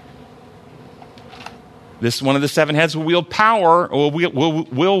 This one of the 7 heads will wield power, or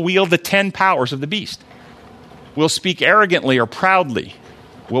will wield the 10 powers of the beast. Will speak arrogantly or proudly.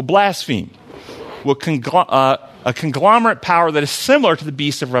 Will blaspheme. Will a conglomerate power that is similar to the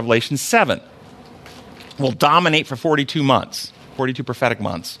beast of Revelation 7. Will dominate for 42 months, 42 prophetic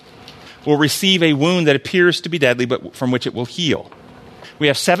months. Will receive a wound that appears to be deadly, but from which it will heal. We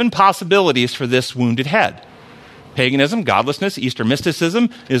have 7 possibilities for this wounded head. Paganism, godlessness, Eastern mysticism,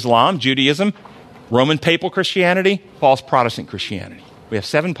 Islam, Judaism, Roman papal Christianity, false Protestant Christianity. We have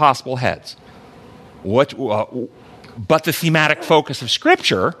 7 possible heads. But the thematic focus of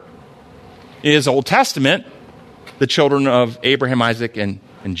Scripture is Old Testament, the children of Abraham, Isaac, and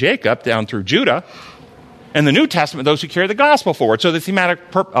Jacob, down through Judah, and the New Testament, those who carry the gospel forward. So the thematic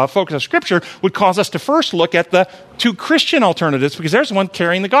focus of Scripture would cause us to first look at the 2 Christian alternatives, because there's one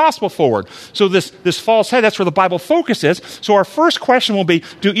carrying the gospel forward. So this false head, that's where the Bible focus is. So our first question will be,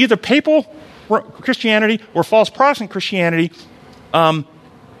 do either papal Christianity or false Protestant Christianity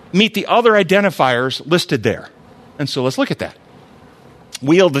meet the other identifiers listed there? And so let's look at that.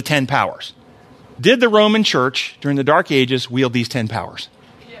 Wield the 10 powers. Did the Roman Church during the Dark Ages wield these 10 powers?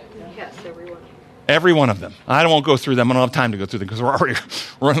 Yes, everyone. Every one of them. I won't go through them. I don't have time to go through them because we're already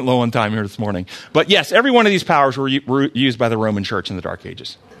running low on time here this morning. But yes, every one of these powers were used by the Roman Church in the Dark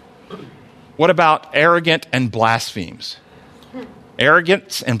Ages. What about arrogant and blasphemes?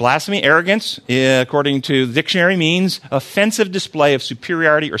 Arrogance and blasphemy. Arrogance, according to the dictionary, means offensive display of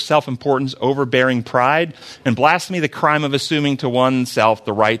superiority or self-importance, overbearing pride. And blasphemy, the crime of assuming to oneself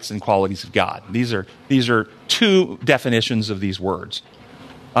the rights and qualities of God. These are 2 definitions of these words.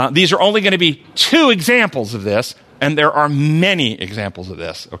 These are only going to be 2 examples of this, and there are many examples of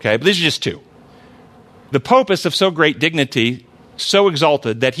this, okay? But these are just 2. The Pope is of so great dignity, so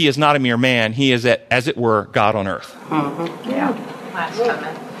exalted, that he is not a mere man. He is, as it were, God on earth. Yeah.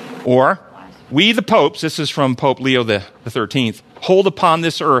 Or, we the popes, this is from Pope Leo the 13th, hold upon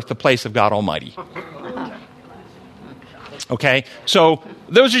this earth the place of God Almighty. Okay, so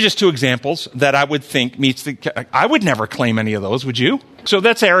those are just 2 examples that I would think meets I would never claim any of those, would you? So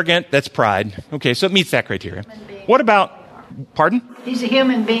that's arrogant, that's pride. Okay, so it meets that criteria. What about, pardon? He's a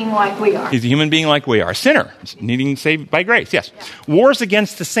human being like we are. He's a human being like we are. A sinner, needing saved by grace, yes. Yeah. Wars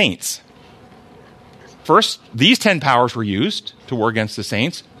against the saints. First, these 10 powers were used to war against the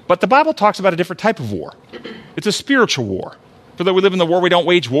saints, but the Bible talks about a different type of war. It's a spiritual war. For though we live in the war, we don't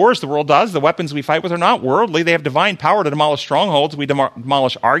wage wars. The world does. The weapons we fight with are not worldly. They have divine power to demolish strongholds. We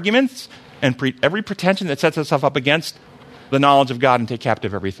demolish arguments and every pretension that sets itself up against the knowledge of God and take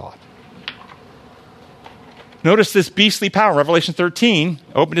captive every thought. Notice this beastly power. Revelation 13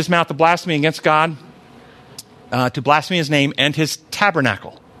 opened his mouth to blaspheme against God, to blaspheme his name and his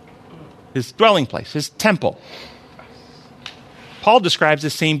tabernacle. His dwelling place, his temple. Paul describes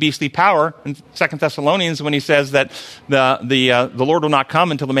this same beastly power in 2 Thessalonians when he says that the Lord will not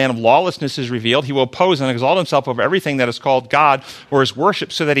come until the man of lawlessness is revealed. He will oppose and exalt himself over everything that is called God or is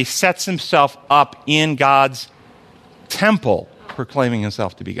worshipped, so that he sets himself up in God's temple, proclaiming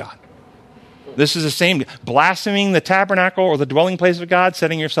himself to be God. This is the same, blaspheming the tabernacle or the dwelling place of God,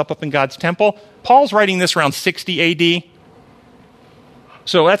 setting yourself up in God's temple. Paul's writing this around 60 AD.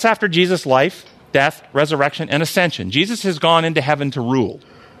 So that's after Jesus' life, death, resurrection, and ascension. Jesus has gone into heaven to rule.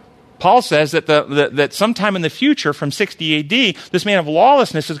 Paul says that sometime in the future, from 60 AD, this man of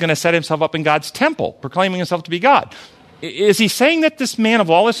lawlessness is going to set himself up in God's temple, proclaiming himself to be God. Is he saying that this man of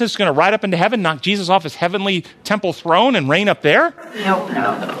lawlessness is going to ride up into heaven, knock Jesus off his heavenly temple throne, and reign up there?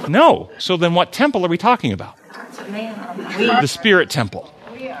 No. So then what temple are we talking about? The spirit temple.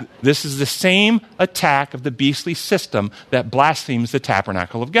 This is the same attack of the beastly system that blasphemes the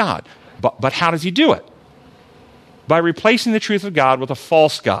tabernacle of God. But how does he do it? By replacing the truth of God with a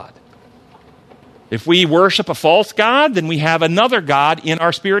false god. If we worship a false god, then we have another god in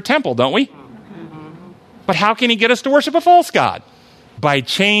our spirit temple, don't we? But how can he get us to worship a false god? By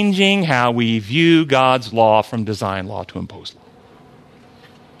changing how we view God's law from design law to imposed law.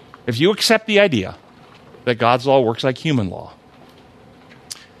 If you accept the idea that God's law works like human law,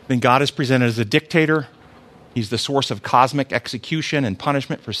 then God is presented as a dictator. He's the source of cosmic execution and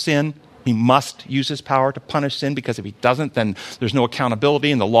punishment for sin. He must use his power to punish sin, because if he doesn't, then there's no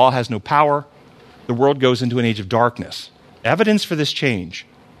accountability and the law has no power. The world goes into an age of darkness. Evidence for this change.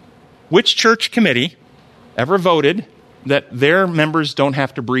 Which church committee ever voted that their members don't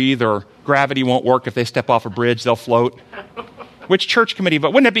have to breathe or gravity won't work if they step off a bridge, they'll float? Which church committee?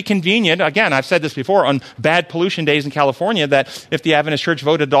 But wouldn't it be convenient, again, I've said this before, on bad pollution days in California, that if the Adventist Church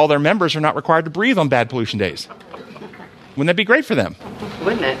voted all their members are not required to breathe on bad pollution days? Wouldn't that be great for them?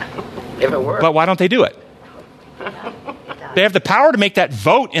 Wouldn't it? If it worked. But why don't they do it? They have the power to make that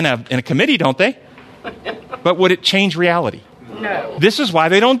vote in a committee, don't they? But would it change reality? No. This is why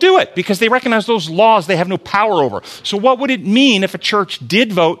they don't do it, because they recognize those laws they have no power over. So what would it mean if a church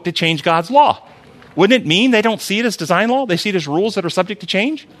did vote to change God's law? Wouldn't it mean they don't see it as design law? They see it as rules that are subject to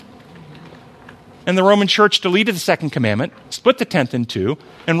change? And the Roman Church deleted the second commandment, split the 10th in two,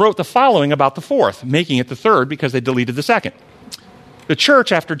 and wrote the following about the fourth, making it the third because they deleted the second. The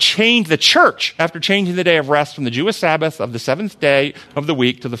church, after changing the day of rest from the Jewish Sabbath of the seventh day of the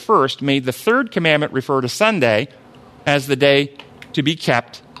week to the first, made the third commandment refer to Sunday as the day to be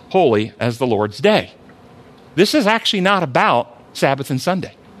kept holy as the Lord's day. This is actually not about Sabbath and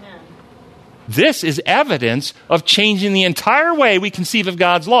Sunday. This is evidence of changing the entire way we conceive of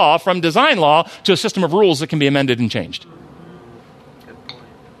God's law from design law to a system of rules that can be amended and changed.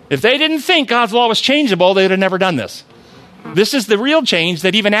 If they didn't think God's law was changeable, they would have never done this. This is the real change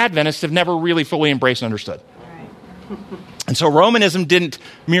that even Adventists have never really fully embraced and understood. And so Romanism didn't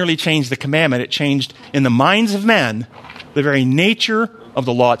merely change the commandment, it changed in the minds of men the very nature of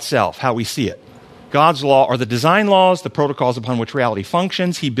the law itself, how we see it. God's law are the design laws, the protocols upon which reality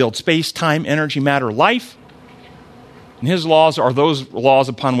functions. He built space, time, energy, matter, life. And his laws are those laws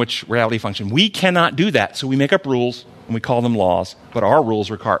upon which reality functions. We cannot do that, so we make up rules and we call them laws, but our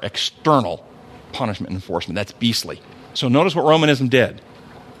rules require external punishment and enforcement. That's beastly. So notice what Romanism did.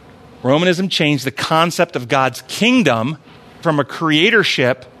 Romanism changed the concept of God's kingdom from a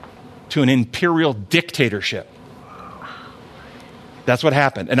creatorship to an imperial dictatorship. That's what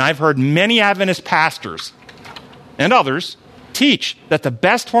happened. And I've heard many Adventist pastors and others teach that the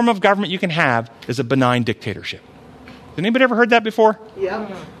best form of government you can have is a benign dictatorship. Has anybody ever heard that before?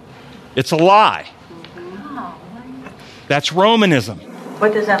 Yeah. It's a lie. That's Romanism.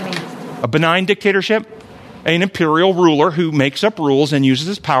 What does that mean? A benign dictatorship? An imperial ruler who makes up rules and uses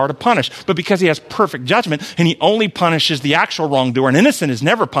his power to punish. But because he has perfect judgment and he only punishes the actual wrongdoer, an innocent is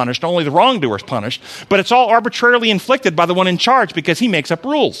never punished, only the wrongdoer is punished. But it's all arbitrarily inflicted by the one in charge because he makes up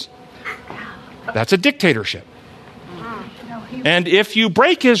rules. That's a dictatorship. And if you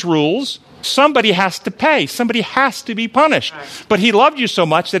break his rules, somebody has to pay. Somebody has to be punished. But he loved you so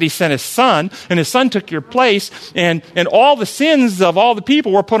much that he sent his son, and his son took your place, and all the sins of all the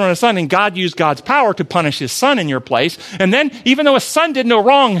people were put on his son, and God used God's power to punish his son in your place. And then, even though his son did no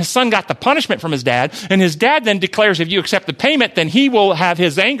wrong, his son got the punishment from his dad, and his dad then declares if you accept the payment, then he will have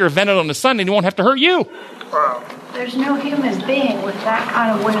his anger vented on his son, and he won't have to hurt you. There's no human being with that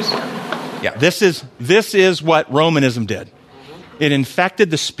kind of wisdom. Yeah, this is what Romanism did. It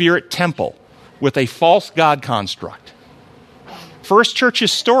infected the spirit temple with a false God construct. First church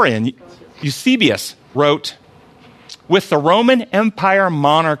historian Eusebius wrote, "With the Roman Empire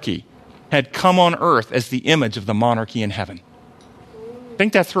monarchy had come on earth as the image of the monarchy in heaven."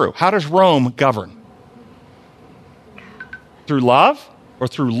 Think that through. How does Rome govern? Through love or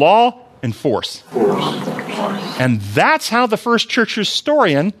through law and force? And that's how the first church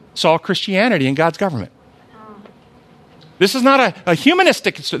historian saw Christianity and God's government. This is not a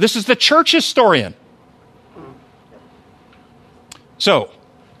humanistic, this is the church historian. So,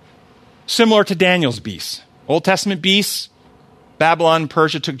 similar to Daniel's beasts. Old Testament beasts, Babylon,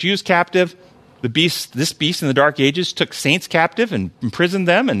 Persia took Jews captive. This beast in the Dark Ages took saints captive and imprisoned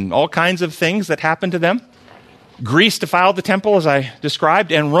them and all kinds of things that happened to them. Greece defiled the temple, as I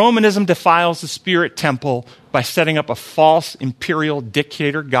described, and Romanism defiles the spirit temple by setting up a false imperial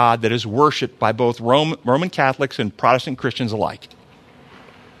dictator god that is worshipped by both Roman Catholics and Protestant Christians alike.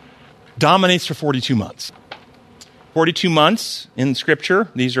 Dominates for 42 months. 42 months in Scripture,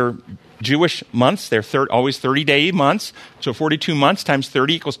 these are Jewish months. They're always 30-day months. So 42 months times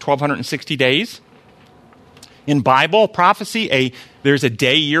 30 equals 1,260 days. In Bible prophecy, there's a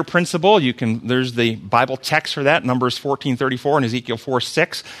day-year principle. There's the Bible text for that, Numbers 14:34 and Ezekiel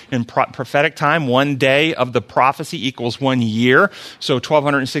 4:6. In prophetic time, 1 day of the prophecy equals 1 year. So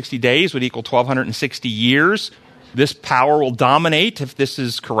 1,260 days would equal 1,260 years. This power will dominate, if this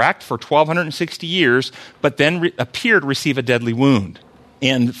is correct, for 1,260 years, but then appear to receive a deadly wound.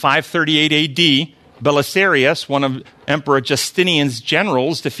 In 538 AD, Belisarius, one of Emperor Justinian's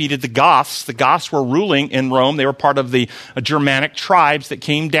generals, defeated the Goths. The Goths were ruling in Rome. They were part of the Germanic tribes that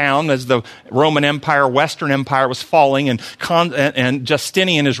came down as the Roman Empire, Western Empire, was falling, and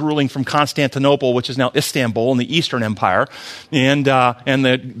Justinian is ruling from Constantinople, which is now Istanbul, in the Eastern Empire. And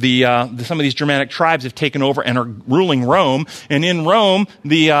some of these Germanic tribes have taken over and are ruling Rome. And in Rome,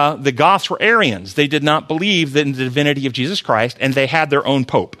 the Goths were Arians. They did not believe in the divinity of Jesus Christ, and they had their own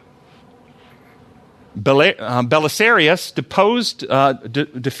pope. Belisarius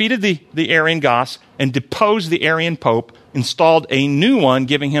defeated the Arian Goths and deposed the Arian pope, installed a new one,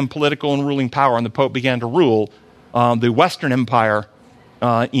 giving him political and ruling power, and the pope began to rule the Western Empire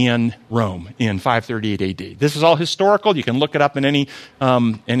in Rome in 538 AD. This is all historical. You can look it up in any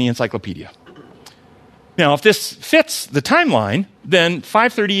encyclopedia. Now, if this fits the timeline, then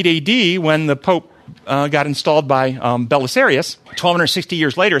 538 AD, when the pope got installed by Belisarius, 1260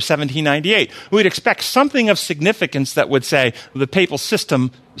 years later, 1798. We'd expect something of significance that would say the papal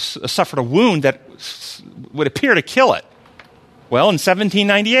system suffered a wound that would appear to kill it. Well, in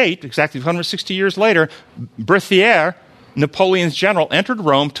 1798, exactly 160 years later, Berthier, Napoleon's general, entered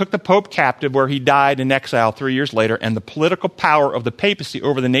Rome, took the Pope captive, where he died in exile 3 years later, and the political power of the papacy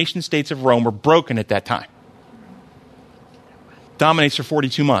over the nation-states of Rome were broken at that time. Dominates for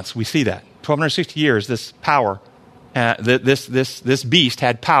 42 months. We see that. 1260 years, this power, this beast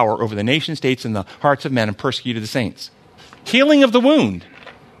had power over the nation-states and the hearts of men and persecuted the saints. Healing of the wound.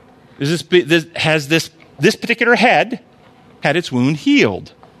 Has this particular head had its wound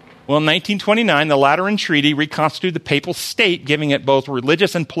healed? Well, in 1929, the Lateran Treaty reconstituted the papal state, giving it both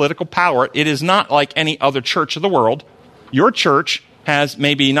religious and political power. It is not like any other church of the world. Your church has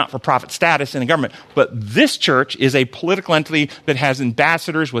maybe not-for-profit status in the government, but this church is a political entity that has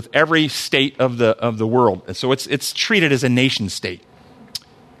ambassadors with every state of the world. And so it's treated as a nation-state.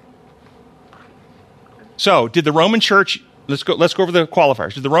 So, did the Roman Church, let's go over the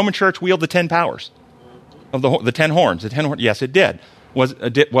qualifiers. Did the Roman Church wield the 10 powers of the 10 horns? Yes, it did.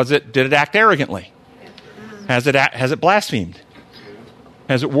 Did it act arrogantly? Has it blasphemed?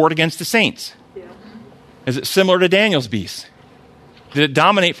 Has it warred against the saints? Is it similar to Daniel's beast? Did it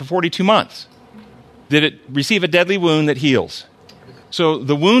dominate for 42 months? Did it receive a deadly wound that heals? So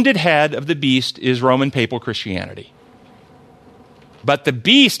the wounded head of the beast is Roman papal Christianity. But the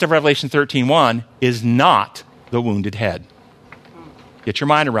beast of Revelation 13:1 is not the wounded head. Get your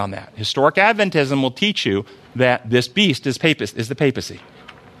mind around that. Historic Adventism will teach you that this beast is the papacy.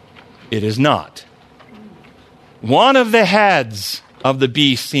 It is not. One of the heads of the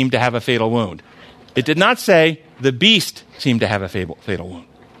beast seemed to have a fatal wound. It did not say the beast seemed to have a fatal wound.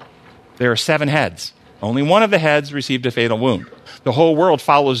 There are 7 heads. Only one of the heads received a fatal wound. The whole world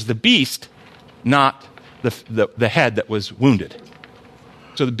follows the beast, not the head that was wounded.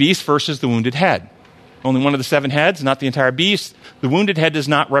 So the beast versus the wounded head. Only one of the 7 heads, not the entire beast. The wounded head does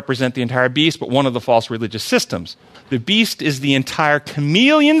not represent the entire beast, but one of the false religious systems. The beast is the entire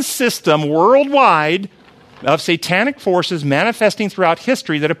chameleon system worldwide of satanic forces manifesting throughout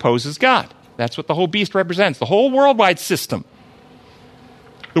history that opposes God. That's what the whole beast represents, the whole worldwide system.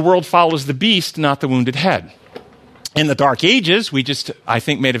 The world follows the beast, not the wounded head. In the Dark Ages, we just, I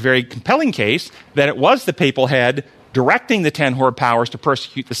think, made a very compelling case that it was the papal head directing the 10 horde powers to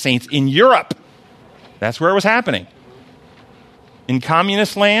persecute the saints in Europe. That's where it was happening. In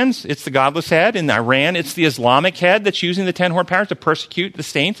communist lands, it's the godless head. In Iran, it's the Islamic head that's using the 10 horde powers to persecute the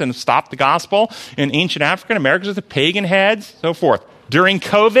saints and stop the gospel. In ancient African Americans, it's the pagan heads, so forth. During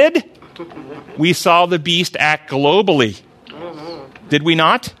COVID, we saw the beast act globally. Did we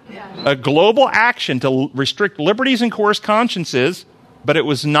not? A global action to restrict liberties and coerce consciences, but it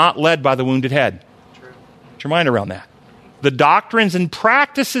was not led by the wounded head. Get your mind around that. The doctrines and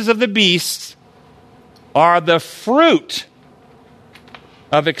practices of the beasts are the fruit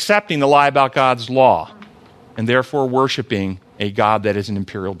of accepting the lie about God's law and therefore worshiping a God that is an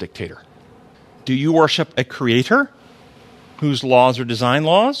imperial dictator. Do you worship a creator whose laws are design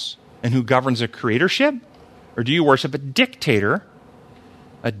laws and who governs a creatorship? Or do you worship a dictator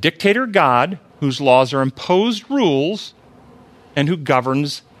God whose laws are imposed rules and who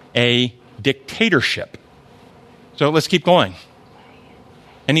governs a dictatorship? So let's keep going.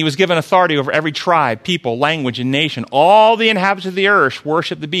 And he was given authority over every tribe, people, language, and nation. All the inhabitants of the earth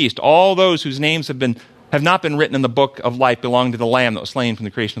worship the beast. All those whose names have not been written in the book of life belong to the Lamb that was slain from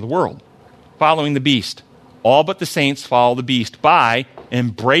the creation of the world. Following the beast. All but the saints follow the beast by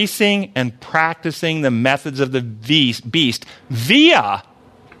embracing and practicing the methods of the beast via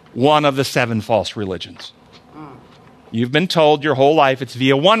one of the 7 false religions. You've been told your whole life it's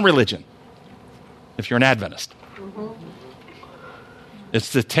via one religion, if you're an Adventist.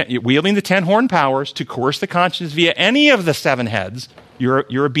 It's wielding the 10 horn powers to coerce the conscience via any of the 7 heads.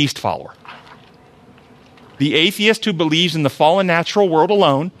 You're a beast follower. The atheist who believes in the fallen natural world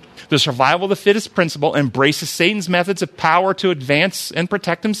alone, the survival of the fittest principle, embraces Satan's methods of power to advance and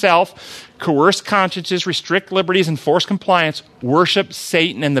protect himself, coerce consciences, restrict liberties, and force compliance, worship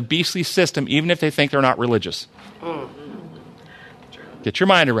Satan and the beastly system, even if they think they're not religious. Get your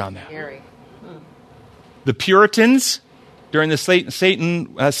mind around that. The Puritans, during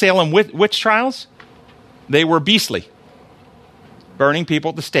the Salem witch trials, they were beastly, burning people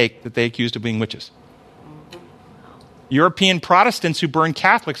at the stake that they accused of being witches. European Protestants who burned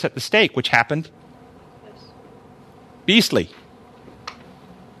Catholics at the stake, which happened, beastly.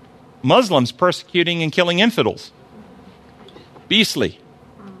 Muslims persecuting and killing infidels, beastly.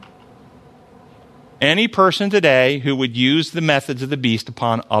 Any person today who would use the methods of the beast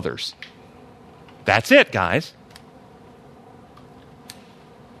upon others. That's it, guys.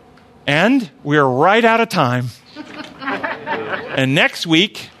 And we're right out of time. And next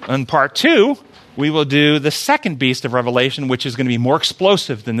week, on part 2, we will do the second beast of Revelation, which is going to be more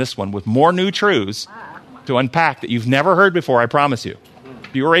explosive than this one, with more new truths to unpack that you've never heard before, I promise you.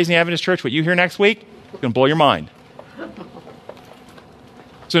 If you were raised in the Adventist Church, what you hear next week is going to blow your mind.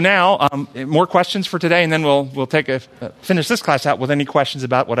 So now, more questions for today, and then we'll finish this class out with any questions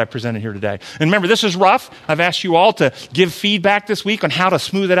about what I presented here today. And remember, this is rough. I've asked you all to give feedback this week on how to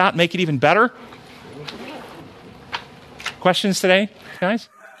smooth it out and make it even better. Questions today, guys?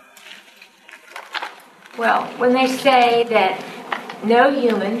 Well, when they say that no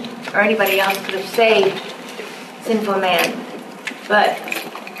human or anybody else could have saved sinful man, but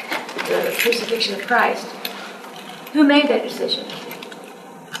the crucifixion of Christ, who made that decision?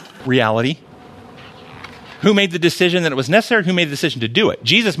 Reality. Who made the decision that it was necessary? Who made the decision to do it?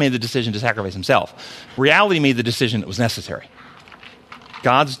 Jesus made the decision to sacrifice himself. Reality made the decision it was necessary.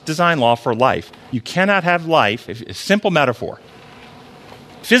 God's design law for life. You cannot have life, a simple metaphor.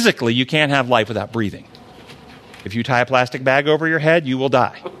 Physically, you can't have life without breathing. If you tie a plastic bag over your head, you will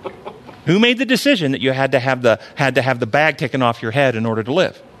die. Who made the decision that you had to have the bag taken off your head in order to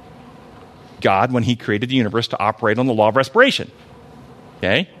live? God, when he created the universe to operate on the law of respiration.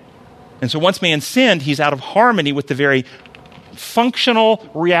 Okay? And so once man sinned, he's out of harmony with the very functional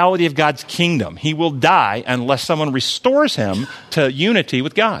reality of God's kingdom. He will die unless someone restores him to unity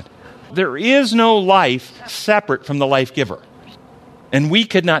with God. There is no life separate from the life giver. And we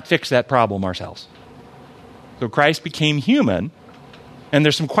could not fix that problem ourselves. So Christ became human, and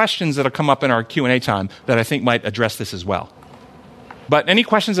there's some questions that will come up in our Q&A time that I think might address this as well. But any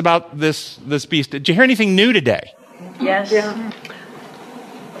questions about this beast? Did you hear anything new today? Yes. Yeah.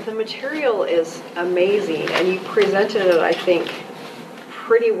 The material is amazing, and you presented it, I think,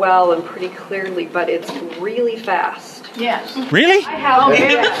 pretty well and pretty clearly, but it's really fast. Yes. Really?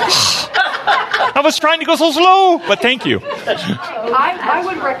 I was trying to go so slow, but thank you. I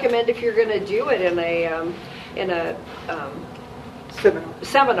would recommend, if you're going to do it in a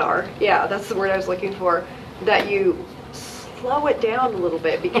seminar, yeah, that's the word I was looking for, that you slow it down a little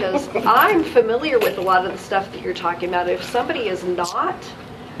bit, because I'm familiar with a lot of the stuff that you're talking about. If somebody is not,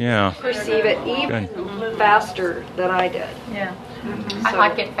 perceive it even faster than I did. Yeah. Mm-hmm. I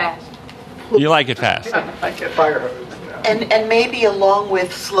like it fast. You like it fast. I get fire hose. And maybe along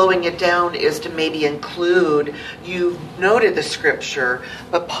with slowing it down is to maybe include, you've noted the scripture,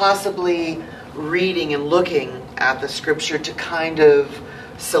 but possibly reading and looking at the scripture to kind of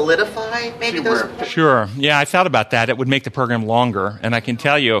solidify maybe those points. Sure. Yeah, I thought about that. It would make the program longer. And I can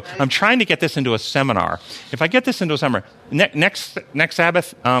tell you, I'm trying to get this into a seminar. If I get this into a seminar, next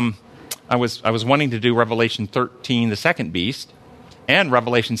Sabbath, I was wanting to do Revelation 13, the second beast, and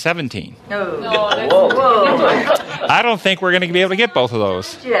Revelation 17. I don't think we're going to be able to get both of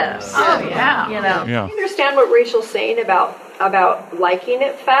those. Yes. Oh, yeah. You know. Yeah. I understand what Rachel's saying about liking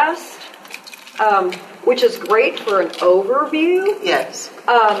it fast, which is great for an overview. Yes.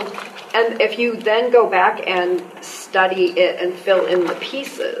 And if you then go back and study it and fill in the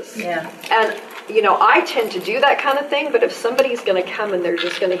pieces. Yeah. And, I tend to do that kind of thing, but if somebody's going to come and they're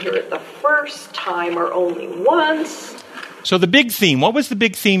just going to hear it the first time or only once. So the big theme, what was the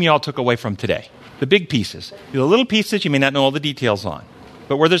big theme y'all took away from today? The big pieces. The little pieces you may not know all the details on.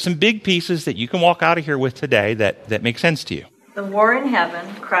 But were there some big pieces that you can walk out of here with today that make sense to you? The war in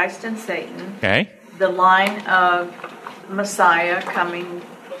heaven, Christ and Satan. Okay. The line of Messiah coming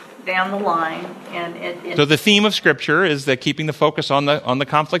down the line, and so the theme of Scripture is that keeping the focus on the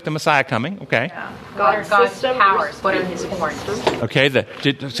conflict of Messiah coming. Okay. Yeah. God's powers. What are his horns? Okay.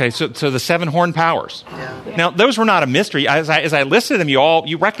 So the 7 horn powers. Yeah. Now those were not a mystery. As I listed them,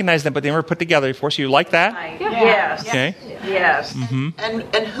 you recognize them, but they were put together before. So you like that? Yes. Okay. Yes. Mm-hmm.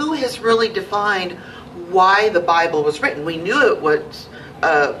 And who has really defined why the Bible was written? We knew it was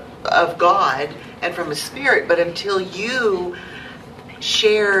of God and from His Spirit, but until you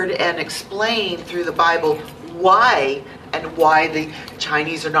shared and explained through the Bible why the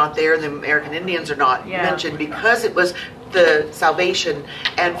Chinese are not there, the American Indians are not mentioned, because it was the salvation,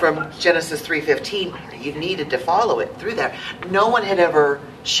 and from Genesis 3:15, you needed to follow it through that. No one had ever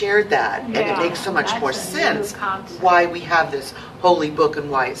shared that, and it makes so much more sense why we have this holy book and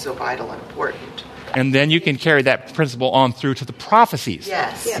why it's so vital and important. And then you can carry that principle on through to the prophecies.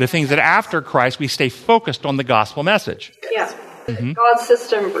 Yes. The things that after Christ we stay focused on the gospel message. Yeah. Mm-hmm. God's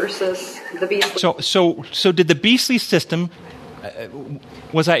system versus the beastly. So did the beastly system,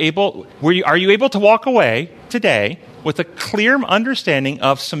 are you able to walk away today with a clear understanding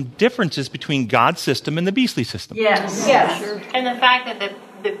of some differences between God's system and the beastly system? Yes. And the fact that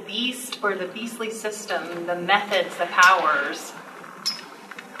the beast or the beastly system, the methods, the powers,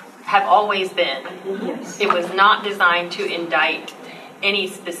 have always been. Yes. It was not designed to indict any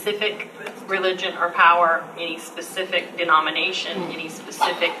specific religion or power, any specific denomination, any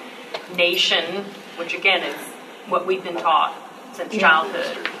specific nation, which again is what we've been taught since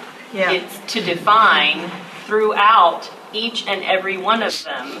childhood. Yeah. It's to define throughout each and every one of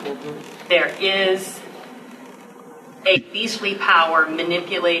them, there is a beastly power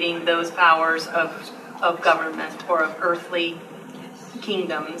manipulating those powers of government or of earthly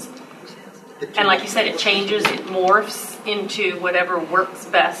kingdoms. And like you said, it changes, it morphs into whatever works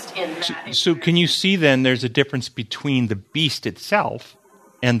best in that. So can you see then there's a difference between the beast itself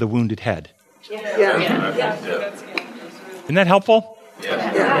and the wounded head? Yeah. Isn't that helpful?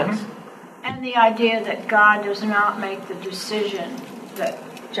 Yeah. And the idea that God does not make the decision, that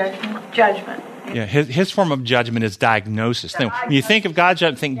judgment. Yeah, his form of judgment is diagnosis. Now, when you think of God's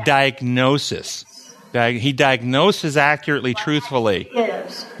judgment, think diagnosis. He diagnoses accurately, truthfully,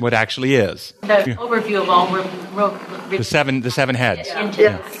 what actually is. The overview of all the seven heads.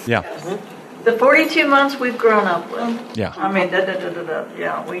 Yeah. Mm-hmm. The 42 months we've grown up with. Yeah. I mean,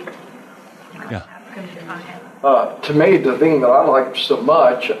 To me, the thing that I like so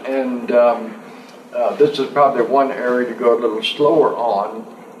much, and this is probably one area to go a little slower on,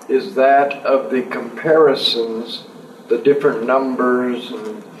 is that of the comparisons, the different numbers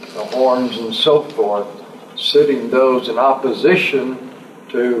and the horns and so forth, setting those in opposition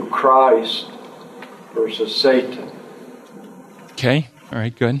to Christ versus Satan. Okay. All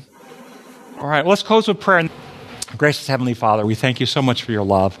right, good. All right, let's close with prayer. Gracious Heavenly Father, we thank you so much for your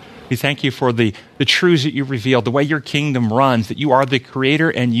love. We thank you for the truths that you've revealed, the way your kingdom runs, that you are the creator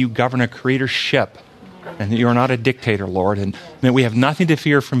and you govern a creatorship, and that you are not a dictator, Lord, and that we have nothing to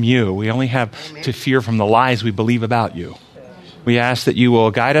fear from you. We only have to fear from the lies we believe about you. We ask that you will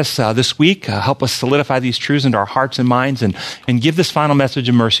guide us this week, help us solidify these truths into our hearts and minds, and give this final message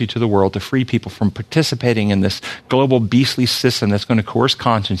of mercy to the world to free people from participating in this global beastly system that's going to coerce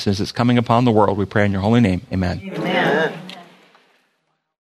consciences that's coming upon the world. We pray in your holy name. Amen. Amen.